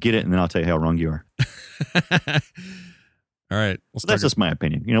 Yeah, get it, and then I'll tell you how wrong you are. All right, So that's just my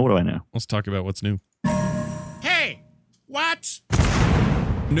opinion. What do I know? let's talk about what's new. Hey, what?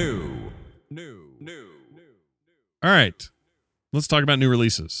 All right. Let's talk about new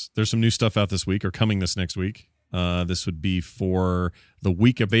releases. There's some new stuff out this week or coming this next week. This would be for the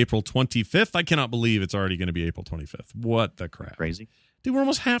week of April 25th. I cannot believe it's already going to be April 25th. What the crap? Crazy. Dude, we're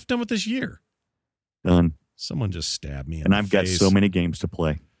almost half done with this year. Done. Someone just stabbed me in And the I've got face. so many games to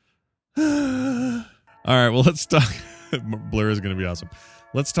play. All right, well, let's talk. Blur is going to be awesome.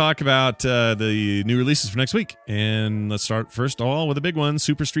 Let's talk about the new releases for next week. And let's start first of all with a big one,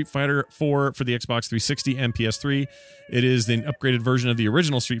 Super Street Fighter 4 for the Xbox 360 and PS3. It is the upgraded version of the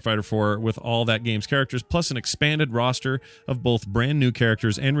original Street Fighter 4 with all that game's characters, plus an expanded roster of both brand new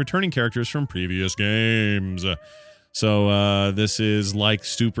characters and returning characters from previous games. So this is like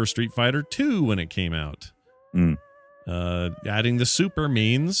Super Street Fighter 2 when it came out. Mm. Adding the super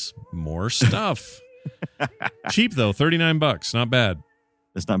means more stuff. Cheap though, $39, not bad.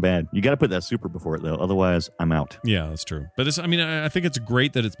 It's not bad. You got to put that super before it, though. Otherwise, I'm out. Yeah, that's true. But I think it's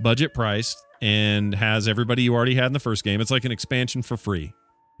great that it's budget priced and has everybody you already had in the first game. It's like an expansion for free,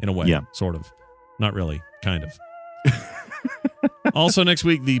 in a way. Yeah. Sort of. Not really. Kind of. Also next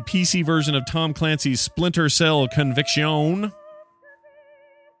week, the PC version of Tom Clancy's Splinter Cell Conviction.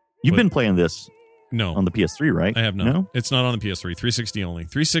 You've What? been playing this No. on the PS3, right? I have not. No? It's not on the PS3. 360 only.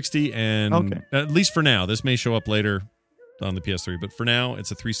 360 and Okay. at least for now. This may show up later on the PS3, but for now it's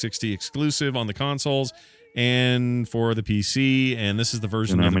a 360 exclusive on the consoles and for the PC. And this is the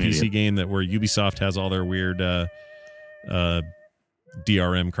version And of the I'm an PC idiot. game where Ubisoft has all their weird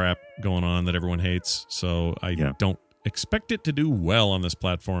DRM crap going on that everyone hates. So I don't expect it to do well on this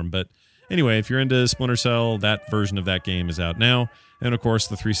platform. But anyway, if you're into Splinter Cell, that version of that game is out now. And of course,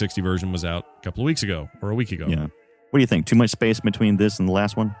 the 360 version was out a couple of weeks ago or a week ago. Yeah. What do you think? Too much space between this and the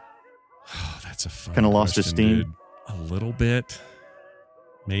last one? Oh, that's a fun Kinda lost its question, steam? dude. A little bit.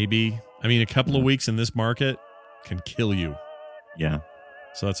 Maybe. I mean, a couple of weeks in this market can kill you. Yeah.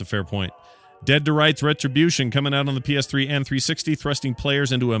 So that's a fair point. Dead to Rights Retribution coming out on the PS3 and 360, thrusting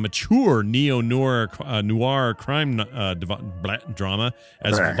players into a mature neo-noir crime drama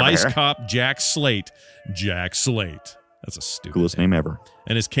as Vice Cop Jack Slate. Jack Slate. That's a stupid Coolest name ever.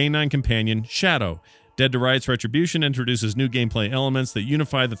 and his canine companion, Shadow. Dead to Rights Retribution introduces new gameplay elements that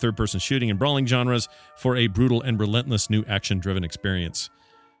unify the third-person shooting and brawling genres for a brutal and relentless new action-driven experience.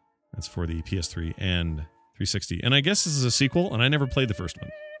 That's for the PS3 and 360. And I guess this is a sequel, and I never played the first one.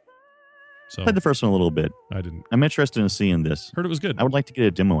 So Played the first one a little bit. I didn't. I'm interested in seeing this. Heard it was good. I would like to get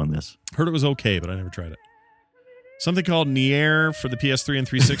a demo on this. Heard it was okay, but I never tried it. Something called Nier for the PS3 and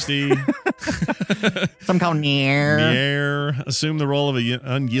 360. Some called Nier. Nier. Assume the role of an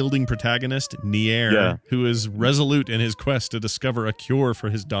unyielding protagonist, Nier, Yeah. who is resolute in his quest to discover a cure for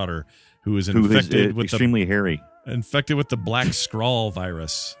his daughter, who is Who is infected with extremely hairy. the Black Scrawl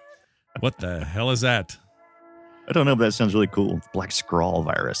virus. What the hell is that? I don't know, but that sounds really cool. Black Scrawl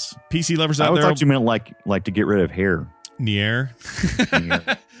virus. PC lovers I out always there, thought you meant like to get rid of hair. Nier.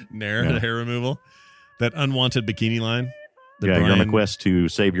 Nier. Nair, Yeah. the hair removal. That unwanted bikini line. that Yeah, you're on a Brian- quest to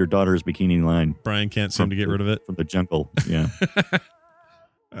save your daughter's bikini line Brian can't seem to get rid of it. from the jungle. Yeah.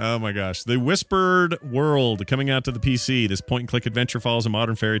 Oh my gosh. The Whispered World coming out to the PC. This point and click adventure follows a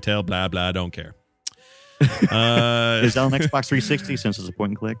modern fairy tale. Blah, blah. Don't care. Is that on Xbox 360 since it's a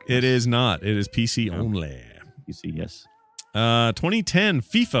point and click? It is not. It is PC only. PC, yes. 2010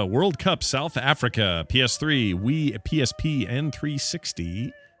 FIFA World Cup South Africa. PS3, Wii, PSP, and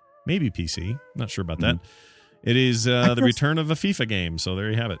 360. Maybe PC. Not sure about that. It is the return of a FIFA game. So there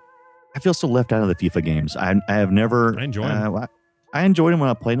you have it. I feel so left out of the FIFA games. I have never. I enjoy them. I enjoyed them when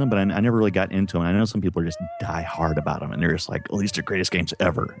I played them, but I never really got into them. I know some people are just die hard about them, and they're just like, "Oh, these are the greatest games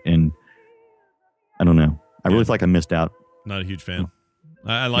ever." And I don't know. I really feel like I missed out. Not a huge fan.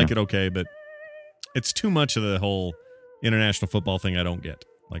 I like it okay, but it's too much of the whole international football thing I don't get.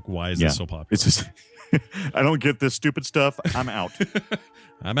 Like, why is this so popular? It's just, I don't get this stupid stuff. I'm out.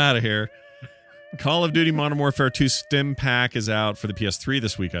 I'm out of here. Call of Duty Modern Warfare 2 Stim Pack is out for the PS3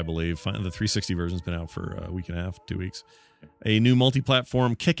 this week, I believe. The 360 version's been out for a week and a half, 2 weeks. A new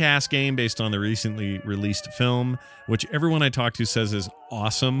multi-platform kick-ass game based on the recently released film, which everyone I talk to says is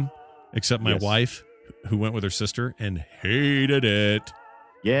awesome, except my wife, who went with her sister and hated it.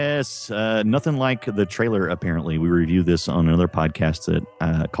 Yes, nothing like the trailer, apparently. We reviewed this on another podcast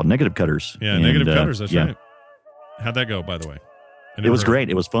that called Negative Cutters. Yeah, And, Negative Cutters, that's right. How'd that go, by the way? It was great.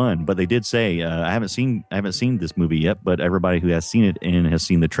 It was fun, but they did say I haven't seen this movie yet, but everybody who has seen it and has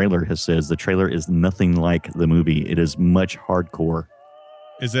seen the trailer says the trailer is nothing like the movie. It is much hardcore.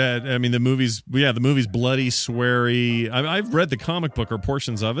 Is that? I mean, the movie's bloody, sweary. I've read the comic book or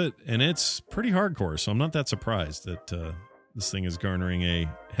portions of it, and it's pretty hardcore. So I'm not that surprised that this thing is garnering a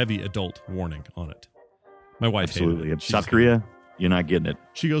heavy adult warning on it. My wife Absolutely. hated it. South Korea, you're not getting it.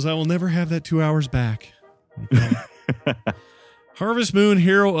 She goes, "I will never have that 2 hours back." Okay. Harvest Moon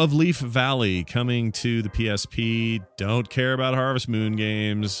Hero of Leaf Valley coming to the PSP. Don't care about Harvest Moon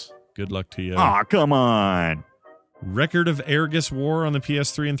games. Good luck to you. Aw, come on. Record of Airgus War on the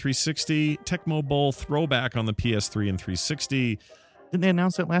PS3 and 360. Tecmo Bowl Throwback on the PS3 and 360. Didn't they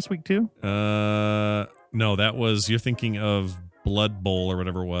announce that last week too? No, that was, you're thinking of Blood Bowl or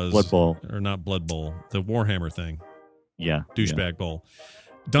whatever it was. Blood Bowl. Or not Blood Bowl. The Warhammer thing. Yeah. Douchebag Bowl.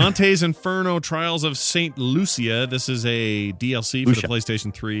 Dante's Inferno Trials of St. Lucia. This is a DLC for the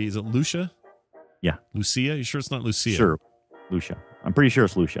PlayStation 3. Is it Lucia? Yeah. Lucia? You sure it's not Lucia? Sure. Lucia. I'm pretty sure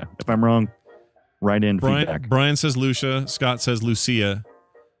it's Lucia. If I'm wrong, write in feedback. Brian says Lucia. Scott says Lucia.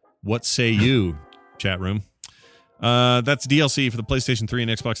 What say you, chat room? That's DLC for the PlayStation 3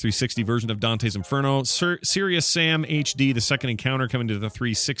 and Xbox 360 version of Dante's Inferno. Serious Sam HD, the second encounter coming to the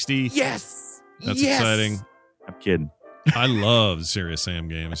 360. Yes. That's exciting. I'm kidding. I love Serious Sam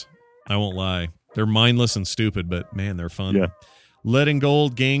games. I won't lie. They're mindless and stupid, but man, they're fun. Yeah. Lead and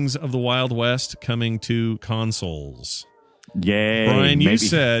Gold Gangs of the Wild West coming to consoles. Yay. Brian, you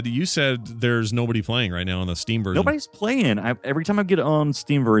said there's nobody playing right now on the Steam version. Nobody's playing. Every time I get on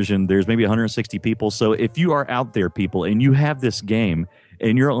Steam version, there's maybe 160 people. So if you are out there, people, and you have this game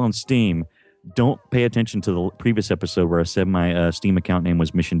and you're on Steam, don't pay attention to the previous episode where I said my Steam account name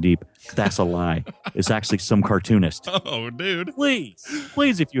was Mission Deep. That's a lie. It's actually some cartoonist. Oh, dude.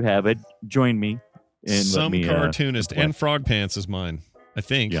 Please, if you have it, join me. And Some let me, cartoonist. And Frog Pants is mine, I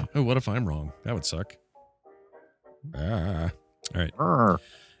think. Yeah. Oh, what if I'm wrong? That would suck. All right. Arr.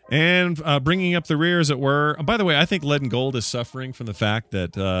 And bringing up the rear, as it were. By the way, I think Lead and Gold is suffering from the fact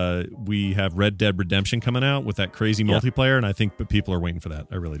that we have Red Dead Redemption coming out with that crazy multiplayer, and I think people are waiting for that.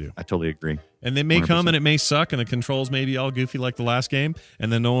 I really do. I totally agree. And they may 100%. come and it may suck, and the controls may be all goofy like the last game,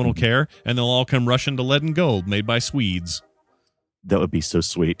 and then no one will care, and they'll all come rushing to Lead and Gold, made by Swedes. That would be so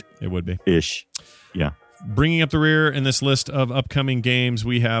sweet. It would be. Ish. Yeah. Bringing up the rear in this list of upcoming games,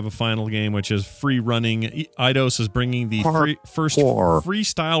 we have a final game, which is Free Running. Eidos is bringing the first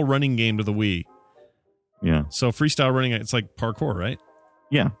freestyle running game to the Wii. Yeah. So freestyle running, it's like parkour, right?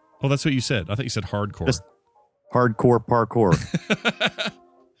 Yeah. Oh, that's what you said. I thought you said hardcore. Just hardcore parkour.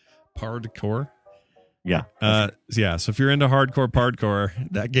 Hardcore? Yeah. Yeah. So if you're into hardcore,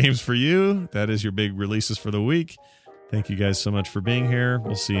 that game's for you. That is your big releases for the week. Thank you guys so much for being here.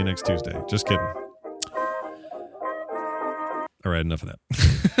 We'll see you next Tuesday. Just kidding. All right, enough of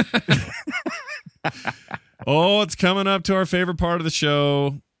that. Oh, it's coming up to our favorite part of the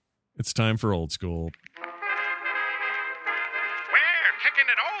show. It's time for Old School. We're kicking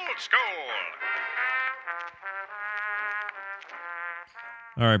it old school.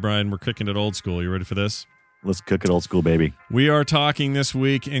 All right, Brian, we're kicking it old school. You ready for this? Let's cook it old school, baby. We are talking this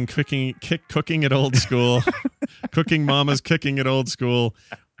week in cooking it old school. Cooking Mama's Kicking It Old School.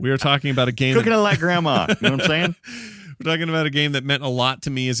 We are talking about a game. Cooking it like grandma. You know what I'm saying? We're talking about a game that meant a lot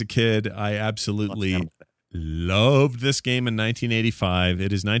to me as a kid. I absolutely loved this game in 1985.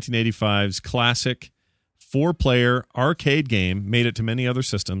 It is 1985's classic 4-player arcade game, made it to many other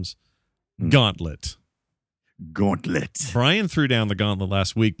systems, Gauntlet. Brian threw down the Gauntlet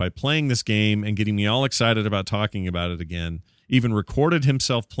last week by playing this game and getting me all excited about talking about it again. Even recorded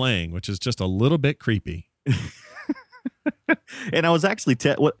himself playing, which is just a little bit creepy. And I was actually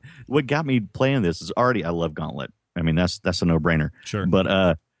what got me playing this is already I love Gauntlet. I mean that's a no-brainer. Sure.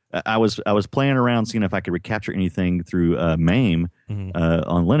 But I was playing around seeing if I could recapture anything through MAME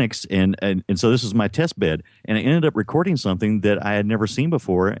on Linux, and so this was my test bed, and I ended up recording something that I had never seen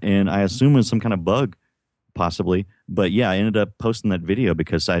before, and I assume it was some kind of bug, possibly. But yeah, I ended up posting that video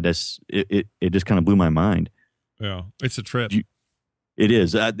because it just kind of blew my mind. Yeah, it's a trip. It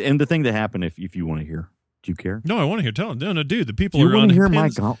is, and the thing that happened, if you want to hear. Do you care? No, I want to hear. Tell no, dude. The people you are on hear pins, my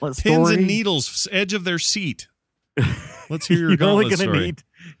Gauntlet story? pins and needles, edge of their seat. Let's hear your Gauntlet story.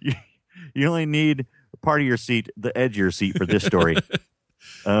 You only need part of your seat, the edge of your seat for this story.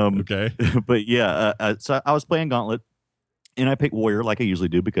 Okay, but yeah, so I was playing Gauntlet, and I picked Warrior like I usually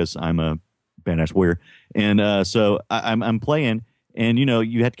do because I'm a badass warrior, and so I'm playing. And,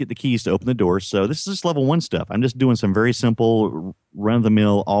 you have to get the keys to open the doors. So this is just level 1 stuff. I'm just doing some very simple,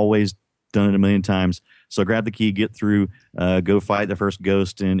 run-of-the-mill, always done it a million times. So grab the key, get through, go fight the first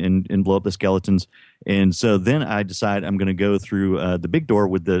ghost and blow up the skeletons. And so then I decide I'm going to go through the big door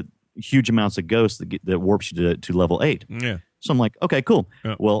with the huge amounts of ghosts that warps you to level 8. Yeah. So I'm like, okay, cool.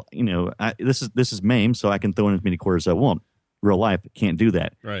 Yeah. Well, this is MAME, so I can throw in as many quarters as I want. Real life can't do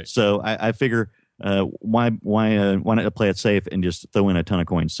that. Right. So I figure... why not play it safe and just throw in a ton of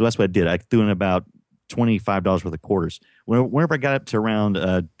coins? So that's what I did. I threw in about $25 worth of quarters. Whenever I got up to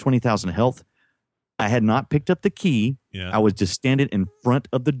around 20,000 health, I had not picked up the key. Yeah. I was just standing in front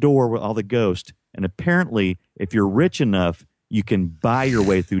of the door with all the ghosts. And apparently, if you're rich enough, you can buy your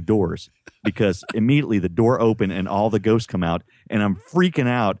way through doors because immediately the door opened and all the ghosts come out. And I'm freaking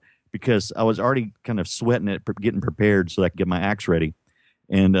out because I was already kind of sweating it, getting prepared so I could get my axe ready.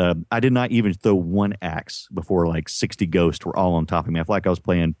 And I did not even throw one axe before like 60 ghosts were all on top of me. I feel like I was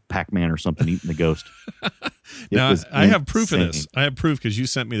playing Pac-Man or something, eating the ghost. Now, I have proof of this. I have proof because you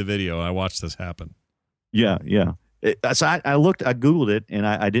sent me the video. I watched this happen. Yeah. So I Googled it, and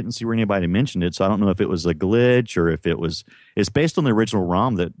I didn't see where anybody mentioned it. So I don't know if it was a glitch or if it's based on the original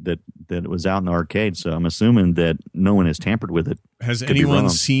ROM that was out in the arcade. So I'm assuming that no one has tampered with it. Has anyone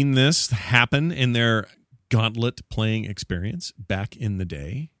seen this happen in their Gauntlet playing experience back in the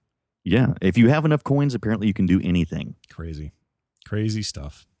day? Yeah. If you have enough coins, apparently you can do anything. Crazy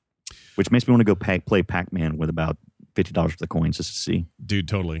stuff. Which makes me want to go play Pac-Man with about $50 worth of coins just to see. Dude,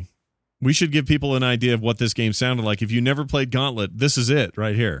 totally. We should give people an idea of what this game sounded like. If you never played Gauntlet, this is it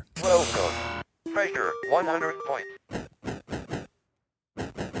right here. Welcome. Faker, 100 points.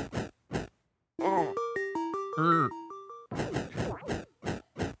 Ooh.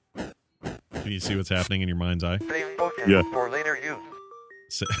 Can you see what's happening in your mind's eye? Save tokens Yeah. for later use.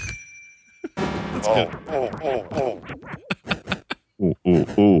 So, that's good.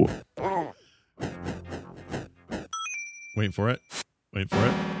 Ooh. Wait for it.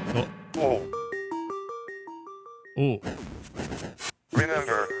 Oh.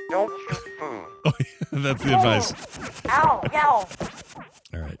 Remember, don't shoot food. Oh, that's the advice. Ow, yow.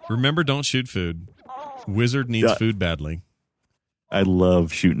 All right. Remember, don't shoot food. Wizard needs food badly. I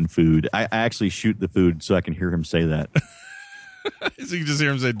love shooting food. I actually shoot the food so I can hear him say that. So you just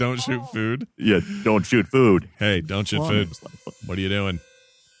hear him say, don't shoot food? Yeah, don't shoot food. Hey, don't shoot food. What are you doing?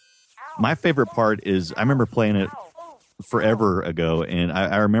 My favorite part is I remember playing it forever ago, and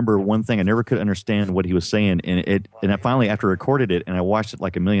I remember one thing I never could understand what he was saying, and I finally, after I recorded it and I watched it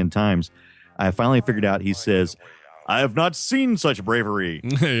like a million times, I finally figured out he says, "I have not seen such bravery."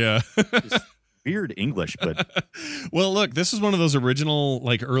 Yeah. Weird English, but well, look, this is one of those original,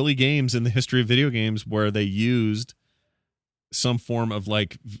 like, early games in the history of video games where they used some form of,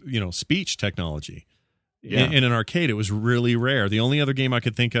 like, speech technology. Yeah. In an arcade, it was really rare. The only other game I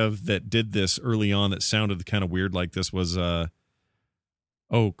could think of that did this early on that sounded kind of weird like this was, oh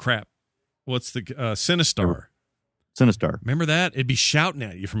crap, what's the Sinistar? Sinistar. Remember that? It'd be shouting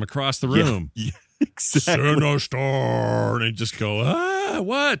at you from across the room. Yeah, exactly. Sinistar, and it'd just go,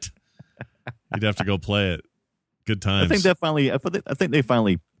 what? You'd have to go play it. Good times. I think they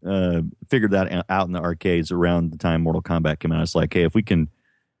finally figured that out in the arcades around the time Mortal Kombat came out. It's like, hey, if we can,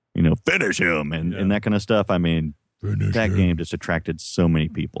 finish him and that kind of stuff. I mean, That game just attracted so many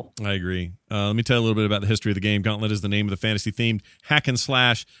people. I agree. Let me tell you a little bit about the history of the game. Gauntlet is the name of the fantasy-themed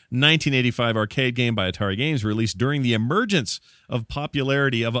hack-and-slash 1985 arcade game by Atari Games, released during the emergence of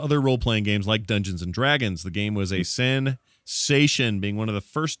popularity of other role-playing games like Dungeons & Dragons. The game was a sensation, being one of the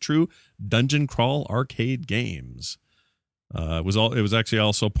first true dungeon crawl arcade games. It was actually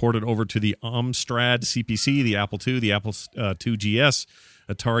also ported over to the Amstrad CPC, the Apple II, the Apple II GS,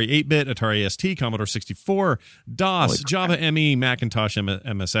 Atari 8-bit, Atari ST, Commodore 64, DOS, Java ME, Macintosh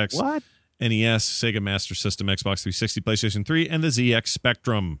MSX, What? NES, Sega Master System, Xbox 360, PlayStation 3, and the ZX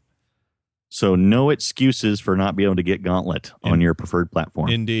Spectrum. So no excuses for not being able to get Gauntlet on your preferred platform.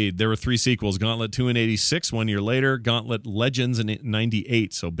 Indeed. There were 3 sequels, Gauntlet 2 in 86, 1 year later, Gauntlet Legends in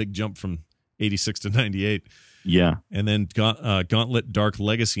 98, so big jump from 86 to 98. Yeah. And then Gauntlet Dark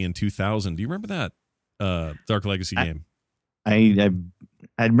Legacy in 2000. Do you remember that Dark Legacy game?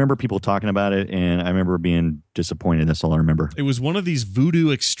 I remember people talking about it, and I remember being disappointed. That's all I remember. It was one of these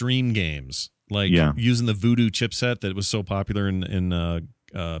Voodoo Extreme games, using the Voodoo chipset that was so popular in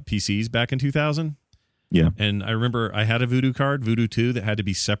PCs back in 2000. Yeah. And I remember I had a Voodoo card, Voodoo 2, that had to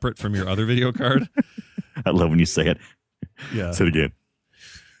be separate from your other video card. I love when you say it. Yeah. Say it again.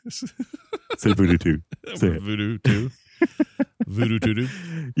 Say Voodoo 2. Say it. Voodoo 2. Voodoo 2.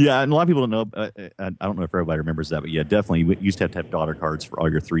 Yeah, and a lot of people don't know. I don't know if everybody remembers that, but yeah, definitely. You used to have daughter cards for all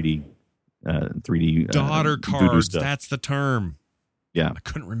your 3D daughter Voodoo cards. stuff. That's the term. Yeah. I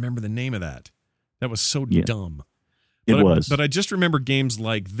couldn't remember the name of that. That was so dumb. It was. But I just remember games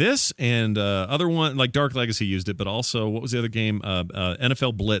like this and other one, like Dark Legacy used it, but also, what was the other game?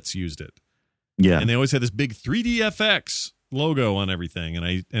 NFL Blitz used it. Yeah. And they always had this big 3DFX logo on everything.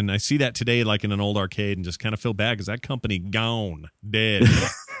 And I see that today, like in an old arcade, and just kind of feel bad because that company gone, dead.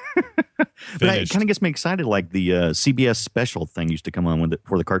 But it kind of gets me excited. Like the CBS special thing used to come on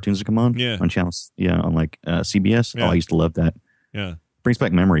before the cartoons would come on. Yeah. On channels. Yeah. On like CBS. Yeah. Oh, I used to love that. Yeah. Brings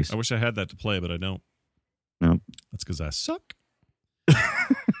back memories. I wish I had that to play, but I don't. No. That's because I suck.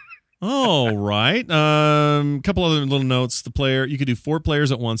 All right. Couple other little notes. You could do 4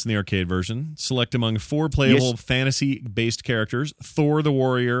 players at once in the arcade version. Select among 4 playable fantasy-based characters: Thor the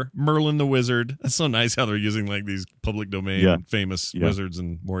Warrior, Merlin the Wizard. That's so nice how they're using like these public domain famous wizards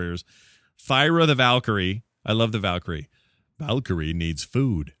and warriors. Thyra the Valkyrie. I love the Valkyrie. Valkyrie needs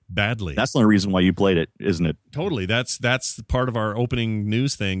food badly. That's the only reason why you played it, isn't it? Totally. That's part of our opening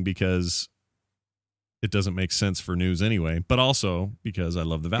news thing because it doesn't make sense for news anyway, but also because I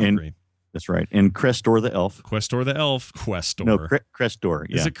love the Valkyrie. That's right. And Crestor the elf. Questor the elf. Questor. No, Crestor.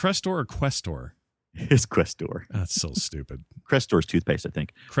 Yeah. Is it Crestor or Questor? It's Crestor. That's so stupid. Crestor's toothpaste, I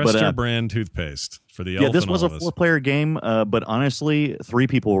think. Crestor brand toothpaste for the elf. Yeah, this and was all a of us. 4-player game, but honestly, 3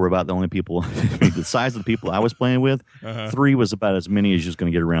 people were about the only people. The size of the people I was playing with, 3 was about as many as you're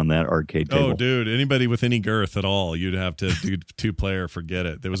going to get around that arcade table. Oh, dude! Anybody with any girth at all, you'd have to do 2-player. Forget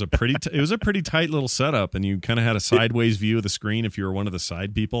it. It was a pretty tight little setup, and you kind of had a sideways view of the screen if you were one of the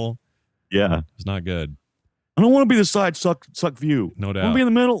side people. Yeah, it's not good. I don't want to be the side suck view. No doubt. I want to be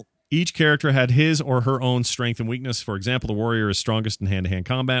in the middle. Each character had his or her own strength and weakness. For example, the warrior is strongest in hand-to-hand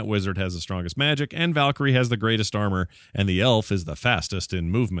combat, wizard has the strongest magic, and Valkyrie has the greatest armor, and the elf is the fastest in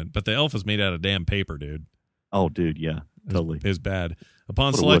movement. But the elf is made out of damn paper, dude. Oh, dude, yeah, totally. Is bad.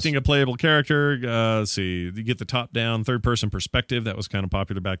 Upon selecting a playable character, let's see, you get the top-down third-person perspective. That was kind of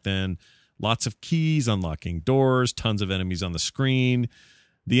popular back then. Lots of keys, unlocking doors, tons of enemies on the screen.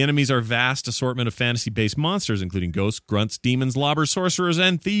 The enemies are vast assortment of fantasy-based monsters, including ghosts, grunts, demons, lobbers, sorcerers,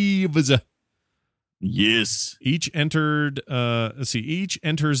 and thieves. Yes. Each enters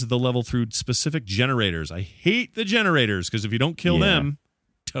the level through specific generators. I hate the generators because if you don't kill them,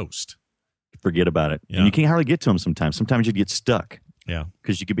 toast. Forget about it. Yeah. And you can't hardly get to them sometimes. Sometimes you get stuck. Yeah.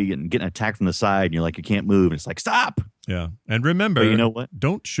 Because you could be getting attacked from the side, and you're like, you can't move. And it's like, stop. Yeah. And remember, but you know what?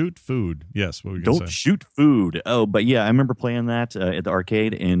 Don't shoot food. Yes. What were you going to say? Don't shoot food. Oh, but yeah, I remember playing that at the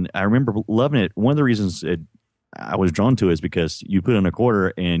arcade, and I remember loving it. One of the reasons I was drawn to it is because you put in a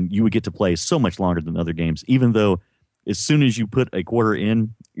quarter, and you would get to play so much longer than other games, even though as soon as you put a quarter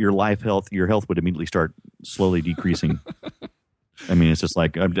in, your health would immediately start slowly decreasing. I mean, it's just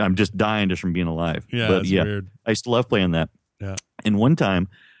like, I'm just dying just from being alive. Yeah, but that's yeah, weird. I used to love playing that. Yeah. And one time,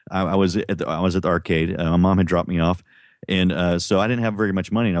 I was at the arcade. My mom had dropped me off, and so I didn't have very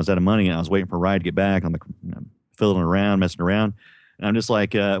much money. And I was out of money, and I was waiting for a ride to get back. I'm fiddling around, messing around, and I'm just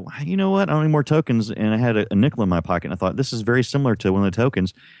like, you know what? I don't need more tokens. And I had a nickel in my pocket, and I thought this is very similar to one of the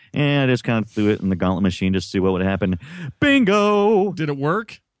tokens. And I just kind of threw it in the gauntlet machine just to see what would happen. Bingo! Did it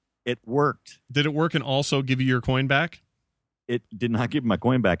work? It worked. Did it work and also give you your coin back? It did not give my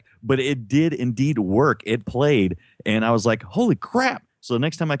coin back, but it did indeed work. It played, and I was like, holy crap. So the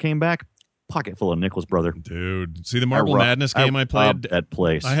next time I came back, pocket full of nickels, brother. Dude, see the Marble Madness game I played? robbed that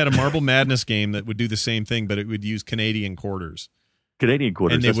place. I had a Marble Madness game that would do the same thing, but it would use Canadian quarters. Canadian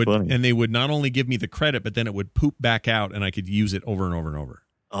quarters, And that's funny. And they would not only give me the credit, but then it would poop back out, and I could use it over and over and over.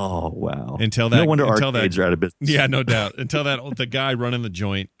 Oh, wow. No wonder arcades are out of business. Yeah, no doubt. Until the guy running the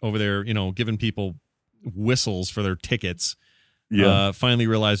joint over there, giving people whistles for their tickets, finally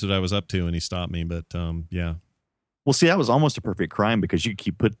realized what I was up to, and he stopped me. But yeah. Well, see, that was almost a perfect crime because you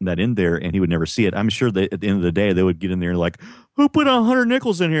keep putting that in there and he would never see it. I'm sure that at the end of the day, they would get in there and like, who put 100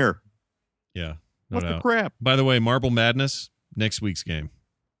 nickels in here? Yeah. No what doubt. the crap? By the way, Marble Madness, next week's game.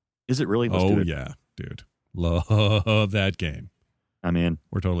 Is it really? Let's do it. Yeah, dude. Love that game. I'm in.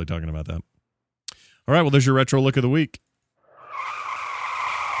 We're totally talking about that. All right, well, there's your retro look of the week.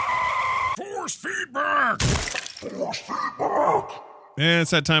 Force feedback. And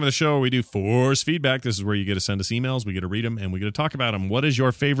it's that time of the show where we do force feedback. This is where you get to send us emails, we get to read them, and we get to talk about them. What is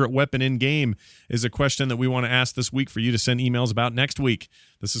your favorite weapon in game is a question that we want to ask this week for you to send emails about next week.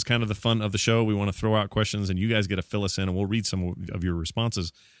 This is kind of the fun of the show. We want to throw out questions, and you guys get to fill us in, and we'll read some of your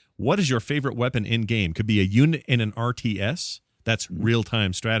responses. What is your favorite weapon in game? Could be a unit in an RTS. That's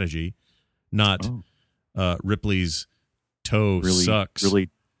real-time strategy, not Ripley's toe sucks.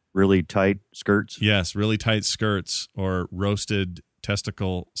 Really tight skirts. Yes, really tight skirts or roasted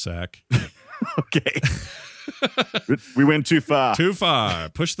testicle sack. Okay. We went too far. Too far.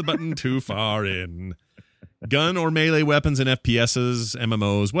 Push the button too far in. Gun or melee weapons in FPSs,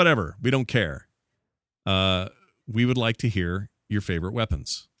 MMOs, whatever. We don't care. We would like to hear your favorite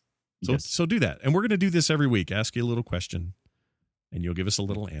weapons. So do that. And we're going to do this every week. Ask you a little question, and you'll give us a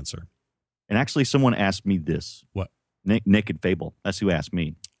little answer. And actually, someone asked me this. What? Naked Fable. That's who asked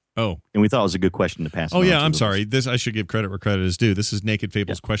me. Oh. And we thought it was a good question to pass. Oh, yeah, I'm sorry. I should give credit where credit is due. This is Naked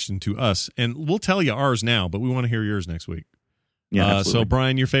Fable's question to us. And we'll tell you ours now, but we want to hear yours next week. Yeah, so,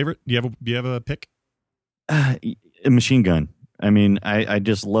 Brian, your favorite? Do you have a pick? A machine gun. I mean, I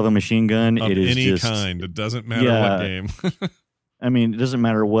just love a machine gun. Of it is any just, kind. It doesn't matter what game. I mean, it doesn't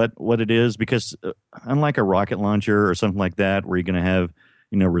matter what it is because unlike a rocket launcher or something like that where you're going to have,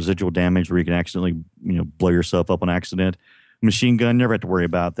 residual damage where you can accidentally, blow yourself up on accident, machine gun, never have to worry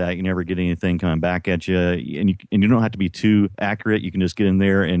about that. You never get anything coming back at you. And you don't have to be too accurate. You can just get in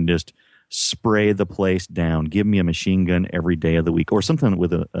there and just spray the place down. Give me a machine gun every day of the week. Or something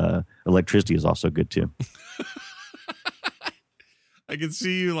with electricity is also good too. I can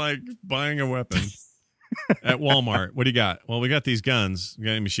see you buying a weapon at Walmart. What do you got? Well, we got these guns. You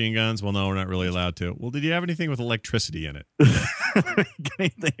got any machine guns? Well, no, we're not really allowed to. Well, did you have anything with electricity in it?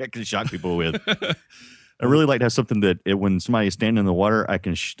 Anything I can shock people with. I really like to have something that when somebody's standing in the water, I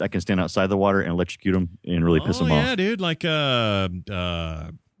can stand outside the water and electrocute them and really piss them off. Yeah, dude, like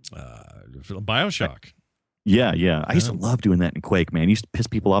BioShock. Yeah. I used to love doing that in Quake, man. I used to piss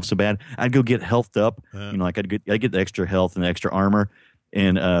people off so bad. I'd go get healthed up. I'd get the extra health and the extra armor,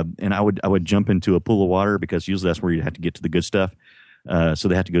 and I would jump into a pool of water because usually that's where you have to get to the good stuff. So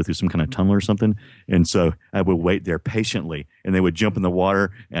they had to go through some kind of tunnel or something. And so I would wait there patiently, and they would jump in the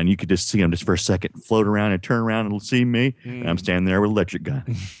water, and you could just see them just for a second float around and turn around and see me. And I'm standing there with an electric gun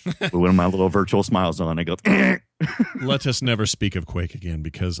with one of my little virtual smiles on. I go, Let us never speak of Quake again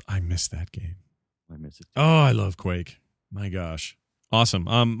because I miss that game. I miss it. Oh, I love Quake. My gosh. Awesome.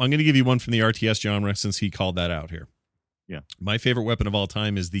 I'm going to give you one from the RTS genre since he called that out here. Yeah. My favorite weapon of all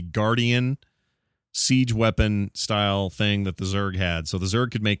time is the Guardian siege weapon style thing that the Zerg had. So the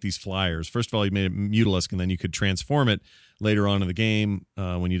Zerg could make these flyers. First of all, you made it Mutalisk, and then you could transform it later on in the game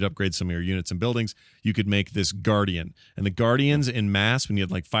when you'd upgrade some of your units and buildings. You could make this Guardian. And the Guardians in mass, when you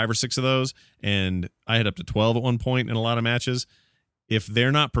had 5 or 6 of those, and I had up to 12 at one point in a lot of matches, if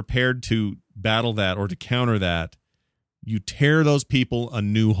they're not prepared to battle that or to counter that, you tear those people a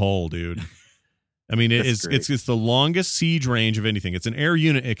new hole, dude. I mean, it's the longest siege range of anything. It's an air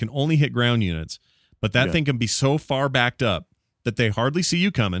unit. It can only hit ground units. But that thing can be so far backed up that they hardly see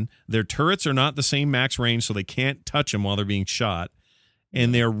you coming. Their turrets are not the same max range, so they can't touch them while they're being shot.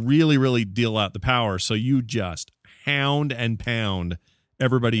 And they're really, really deal out the power. So you just hound and pound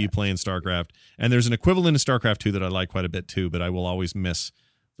everybody you play in StarCraft. And there's an equivalent in StarCraft 2 that I like quite a bit too, but I will always miss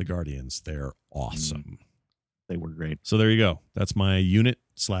the Guardians. They're awesome. They were great. So there you go. That's my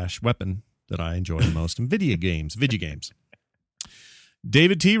unit/weapon that I enjoy the most in video games.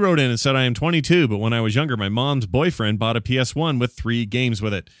 David T. wrote in and said, I am 22, but when I was younger, my mom's boyfriend bought a PS1 with 3 games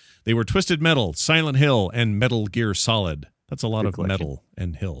with it. They were Twisted Metal, Silent Hill, and Metal Gear Solid. That's a lot of metal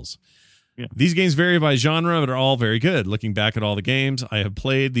and hills. Yeah. These games vary by genre, but are all very good. Looking back at all the games I have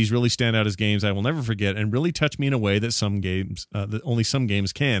played, these really stand out as games I will never forget and really touch me in a way that that only some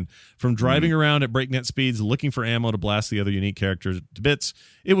games can. From driving around at breakneck speeds, looking for ammo to blast the other unique characters to bits,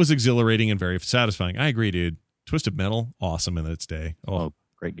 it was exhilarating and very satisfying. I agree, dude. Twisted Metal, awesome in its day. Oh,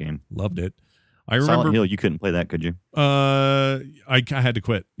 great game. Loved it. I remember Silent Hill, you couldn't play that, could you? I had to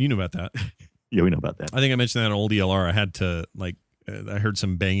quit. You knew about that. Yeah, we know about that. I think I mentioned that on old ELR. I had to I heard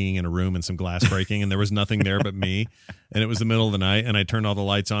some banging in a room and some glass breaking, and there was nothing there but me. And it was the middle of the night, and I turned all the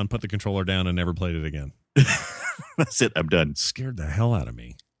lights on, put the controller down, and never played it again. That's it. I'm done. Scared the hell out of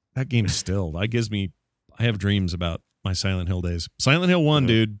me. That game still. I have dreams about my Silent Hill days. Silent Hill 1,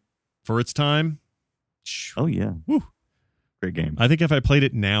 dude, for its time. Oh, yeah. Woo. Great game. I think if I played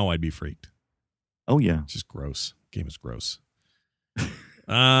it now, I'd be freaked. Oh, yeah. It's just gross. Game is gross.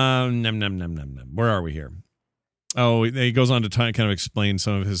 Num, num, num, num, num. Where are we here? Oh, he goes on to kind of explain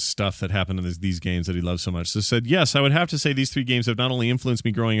some of his stuff that happened in these games that he loves so much. So said, yes, I would have to say these 3 games have not only influenced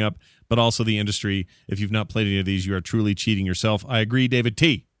me growing up, but also the industry. If you've not played any of these, you are truly cheating yourself. I agree, David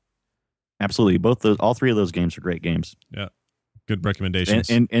T. Absolutely. All 3 of those games are great games. Yeah. Good recommendations.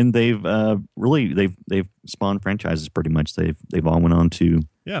 And they've they've spawned franchises pretty much. They've all went on to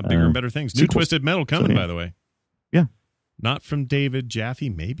bigger and better things. New Twisted Metal coming, by the way. Yeah. Not from David Jaffe,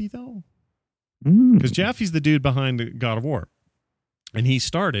 maybe though? Mm. Because Jaffe's the dude behind God of War. And he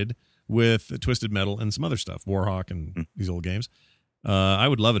started with Twisted Metal and some other stuff, Warhawk and these old games. I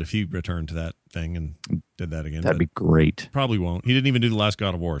would love it if he returned to that thing and did that again. That'd be great. Probably won't. He didn't even do the last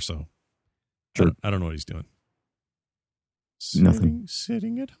God of War, so Sure. I don't know what he's doing. Nothing.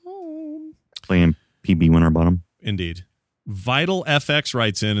 Sitting at home. Playing PB Winter Bottom. Indeed. Vital FX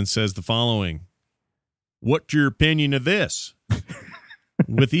writes in and says the following. What's your opinion of this?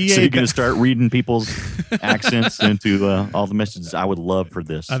 With EA, so you're going to start reading people's accents into all the messages. I would love for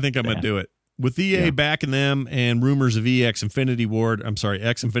this. I think I'm going to do it. With EA backing them and rumors of X Infinity Ward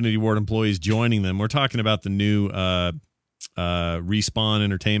employees joining them, we're talking about the new Respawn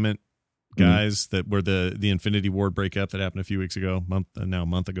Entertainment guys that were the Infinity Ward breakup that happened a few weeks ago, a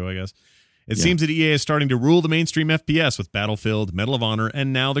month ago, I guess. It seems that EA is starting to rule the mainstream FPS with Battlefield, Medal of Honor,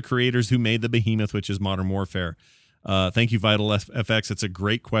 and now the creators who made the behemoth, which is Modern Warfare. Thank you, Vital FX. It's a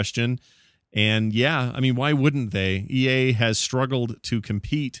great question. And yeah, I mean, why wouldn't they? EA has struggled to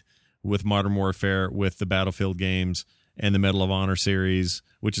compete with Modern Warfare, with the Battlefield games and the Medal of Honor series,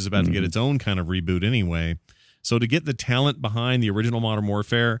 which is about to get its own kind of reboot anyway. So to get the talent behind the original Modern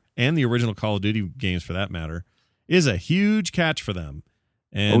Warfare and the original Call of Duty games, for that matter, is a huge catch for them.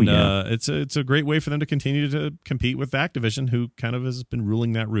 And it's a great way for them to continue to compete with Activision, who kind of has been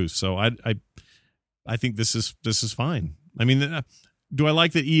ruling that roost. So I think this is fine. I mean, do I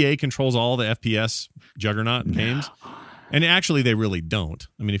like that EA controls all the FPS juggernaut games? And actually, they really don't.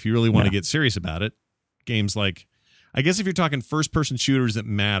 I mean, if you really want to get serious about it, games like, I guess if you're talking first-person shooters that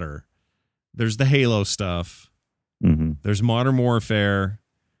matter, there's the Halo stuff, there's Modern Warfare,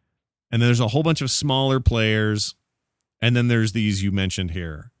 and then there's a whole bunch of smaller players, and then there's these you mentioned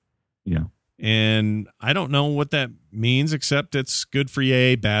here. Yeah. And I don't know what that means, except it's good for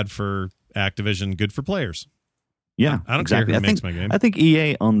EA, bad for Activision, good for players. Yeah, I don't care who makes my game. I think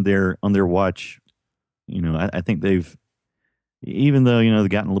EA on their watch, I think they've, even though they've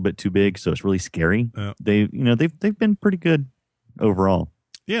gotten a little bit too big, so it's really scary. They've been pretty good overall.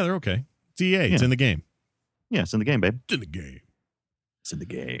 Yeah, they're okay. It's EA. It's in the game. Yeah, it's in the game, babe. It's in the game. It's in the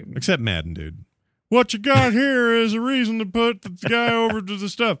game. Except Madden, dude. What you got here is a reason to put the guy over to the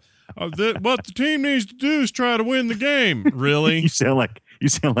stuff. What the team needs to do is try to win the game. Really? You sound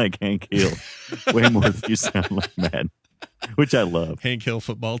like Hank Hill. Way more than you sound like Madden, which I love. Hank Hill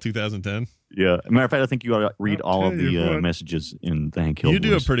Football 2010. Yeah. As a matter of fact, I think you ought to read all of the messages in the Hank Hill. You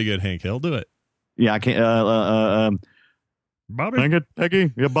do voice. a pretty good Hank Hill. Do it. Yeah, I can't. Bobby? Dang it,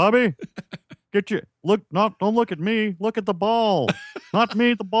 Peggy. Yeah, Bobby. Don't look at me. Look at the ball. Not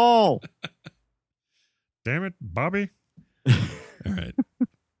me, the ball. Damn it, Bobby. All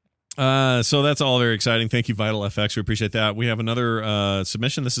right. So that's all very exciting. Thank you, Vital FX. We appreciate that. We have another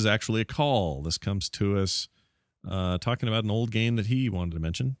submission. This is actually a call. This comes to us talking about an old game that he wanted to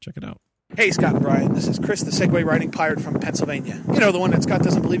mention. Check it out. Hey, Scott and Brian. This is Chris, the Segway riding pirate from Pennsylvania. You know, the one that Scott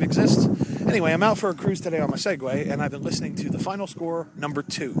doesn't believe exists. Anyway, I'm out for a cruise today on my Segway, and I've been listening to The Final Score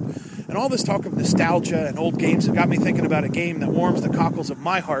 #2. And all this talk of nostalgia and old games have got me thinking about a game that warms the cockles of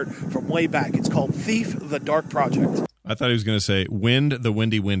my heart from way back. It's called Thief: The Dark Project. I thought he was going to say Wind, the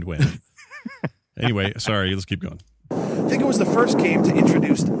Windy Wind. Anyway, sorry, let's keep going. I think it was the first game to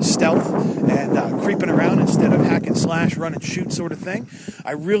introduce stealth and creeping around instead of hack and slash, run and shoot sort of thing.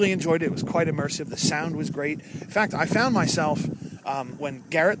 I really enjoyed it. It was quite immersive. The sound was great. In fact, I found myself when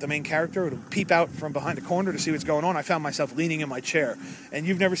Garrett, the main character, would peep out from behind a corner to see what's going on, I found myself leaning in my chair. And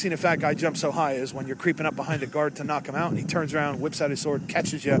you've never seen a fat guy jump so high as when you're creeping up behind a guard to knock him out, and he turns around, whips out his sword,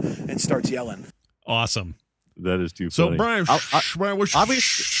 catches you, and starts yelling. Awesome. That is too So funny. Brian,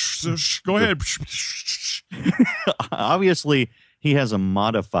 go ahead. Obviously, he has a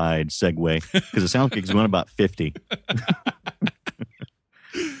modified Segway because it sounds like he's going about 50.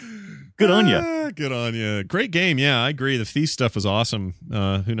 Good on you. Good on you. Great game. Yeah, I agree. The Thief stuff was awesome.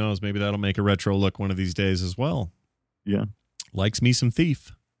 Who knows? Maybe that'll make a retro look one of these days as well. Yeah. Likes me some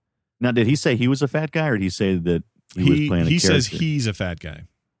Thief. Now, did he say he was a fat guy, or did he say that he was playing a character? He says he's a fat guy.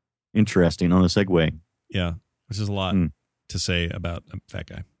 Interesting. On a Segway. Yeah, which is a lot to say about a fat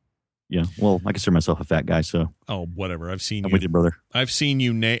guy. Yeah. Well, I consider myself a fat guy, so. Oh, whatever. I've seen I'm you. with you, brother. I've seen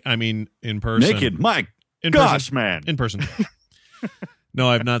you. In person. Naked, Mike. In Gosh, person. man. In person. No,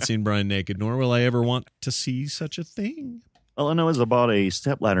 I've not seen Brian naked, nor will I ever want to see such a thing. All I know is I bought a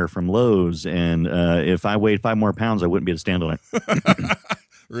stepladder from Lowe's, and if I weighed 5 more pounds, I wouldn't be able to stand on it.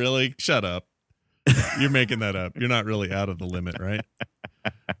 Really? Shut up. You're making that up. You're not really out of the limit, right?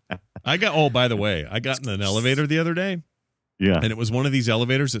 By the way, I got in an elevator the other day, Yeah. and it was one of these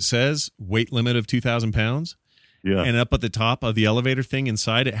elevators that says weight limit of 2,000 pounds. Yeah. And up at the top of the elevator thing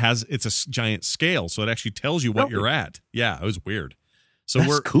inside, it's a giant scale, so it actually tells you what you're at. Yeah, it was weird. So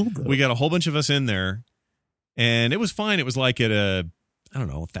That's cool, though. we got a whole bunch of us in there, and it was fine. It was like at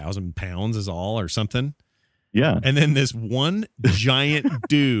 1,000 pounds is all or something. Yeah. And then this one giant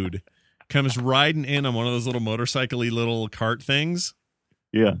dude comes riding in on one of those little motorcycle-y little cart things.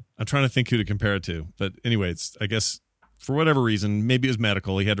 Yeah. I'm trying to think who to compare it to. But anyway, I guess for whatever reason, maybe it was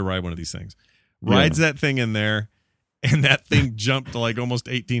medical, he had to ride one of these things. Rides that thing in there, and that thing jumped to like almost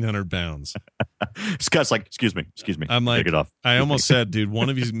 1,800 pounds. Scott's like, excuse me. I'm like, take it off. I almost said, dude, one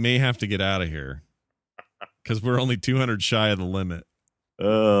of you may have to get out of here because we're only 200 shy of the limit.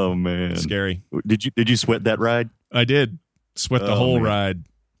 Oh, man. Scary. Did you sweat that ride? I did sweat the whole man. ride.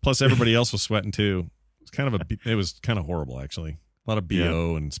 Plus, everybody else was sweating too. It was kind of horrible, actually. A lot of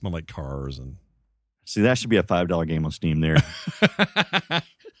BO and smelled like cars. And See, that should be a $5 game on Steam there.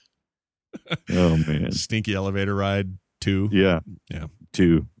 Oh, man. Stinky elevator ride 2. Yeah.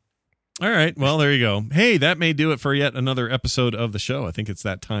 2. All right. Well, there you go. Hey, that may do it for yet another episode of the show. I think it's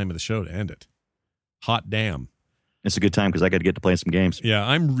that time of the show to end it. Hot damn. It's a good time because I got to get to playing some games. Yeah,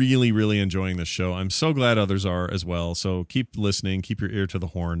 I'm really, really enjoying this show. I'm so glad others are as well. So keep listening, keep your ear to the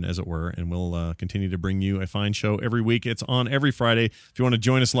horn, as it were, and we'll continue to bring you a fine show every week. It's on every Friday. If you want to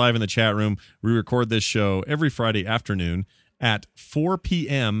join us live in the chat room, we record this show every Friday afternoon at 4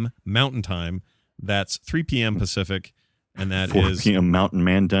 p.m. Mountain Time. That's 3 p.m. Pacific, and that 4 is p.m. Mountain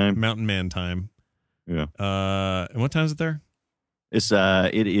Man time. Mountain Man time. Yeah. And what time is it there?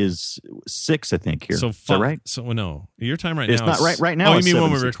 It is 6, I think, here. So is that right? So no, your time right It's now. not right now. Oh, you it's mean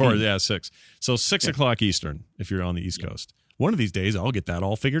when we 7:16. record? Yeah, 6. So 6 o'clock Eastern if you're on the East Coast. One of these days, I'll get that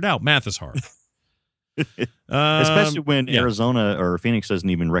all figured out. Math is hard, Especially when Arizona or Phoenix doesn't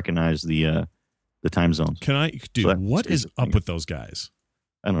even recognize the time zones. Can I, dude? So what is up with those guys?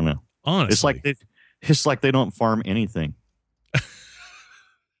 I don't know. Honestly, It's like they don't farm anything.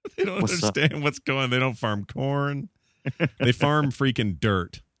 they don't What's understand what's going on. They don't farm corn. They farm freaking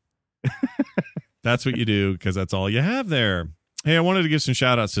dirt. That's what you do because that's all you have there. Hey, I wanted to give some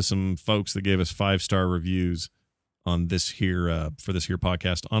shout outs to some folks that gave us 5-star reviews on this here for this here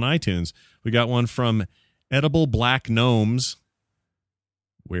podcast on iTunes. We got one from Edible Black Gnomes.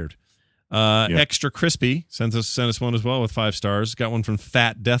 Weird. Extra Crispy sent us one as well with 5 stars. Got one from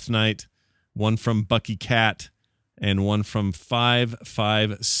Fat Death Knight, one from Bucky Cat, and one from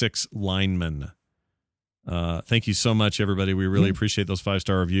 556 Lineman. Thank you so much, everybody. We really appreciate those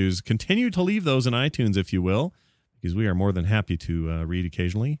 5-star reviews. Continue to leave those in iTunes, if you will, because we are more than happy to read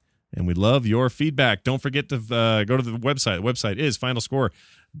occasionally, and we love your feedback. Don't forget to go to the website. The website is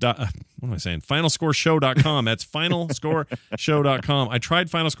finalscoreshow.com. That's finalscoreshow.com. I tried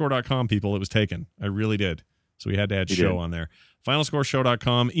finalscore.com, people. It was taken. I really did. So we had to add show on there.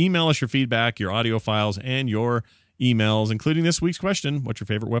 Finalscoreshow.com. Email us your feedback, your audio files, and your emails, including this week's question: what's your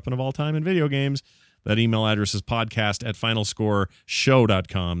favorite weapon of all time in video games? That email address is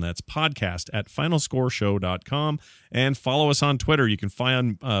podcast@finalscoreshow.com. That's podcast@finalscoreshow.com. And follow us on Twitter. You can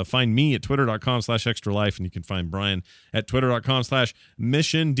find me at twitter.com/extralife, and you can find Brian at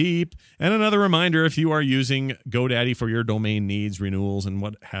twitter.com/missiondeep. And another reminder, if you are using GoDaddy for your domain needs, renewals, and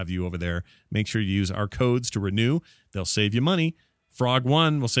what have you over there, make sure you use our codes to renew. They'll save you money.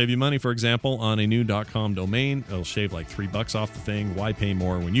 Frog1 will save you money, for example, on a new .com domain. It'll shave like $3 off the thing. Why pay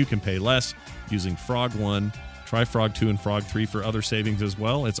more when you can pay less using Frog1? Try Frog2 and Frog3 for other savings as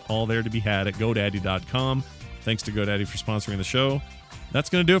well. It's all there to be had at GoDaddy.com. Thanks to GoDaddy for sponsoring the show. That's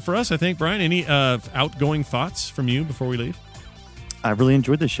going to do it for us, I think. Brian, any outgoing thoughts from you before we leave? I really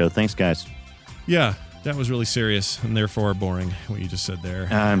enjoyed this show. Thanks, guys. Yeah, that was really serious and therefore boring, what you just said there.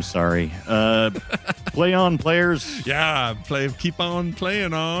 I'm sorry. Play on, players. Yeah, keep on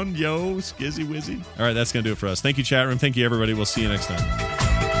playing on, yo, skizzy wizzy. All right, that's going to do it for us. Thank you, chat room. Thank you, everybody. We'll see you next time.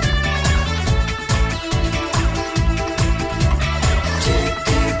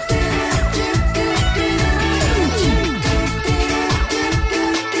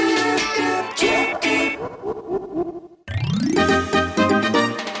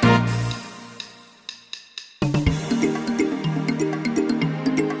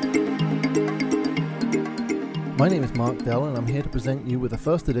 My name is Mark Dell, and I'm here to present you with the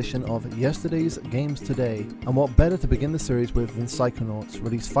first edition of Yesterday's Games Today. And what better to begin the series with than Psychonauts,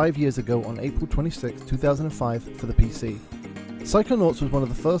 released 5 years ago on April 26, 2005 for the PC. Psychonauts was one of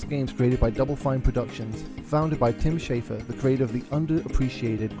the first games created by Double Fine Productions, founded by Tim Schafer, the creator of the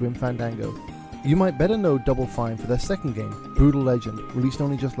underappreciated Grim Fandango. You might better know Double Fine for their second game, Brutal Legend, released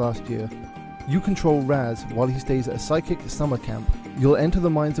only just last year. You control Raz while he stays at a psychic summer camp. You'll enter the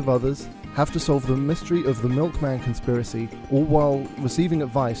minds of others, have to solve the mystery of the Milkman conspiracy, all while receiving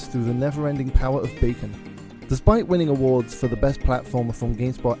advice through the never-ending power of bacon. Despite winning awards for the best platformer from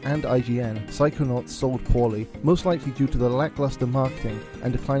GameSpot and IGN, Psychonauts sold poorly, most likely due to the lackluster marketing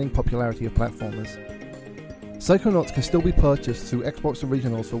and declining popularity of platformers. Psychonauts can still be purchased through Xbox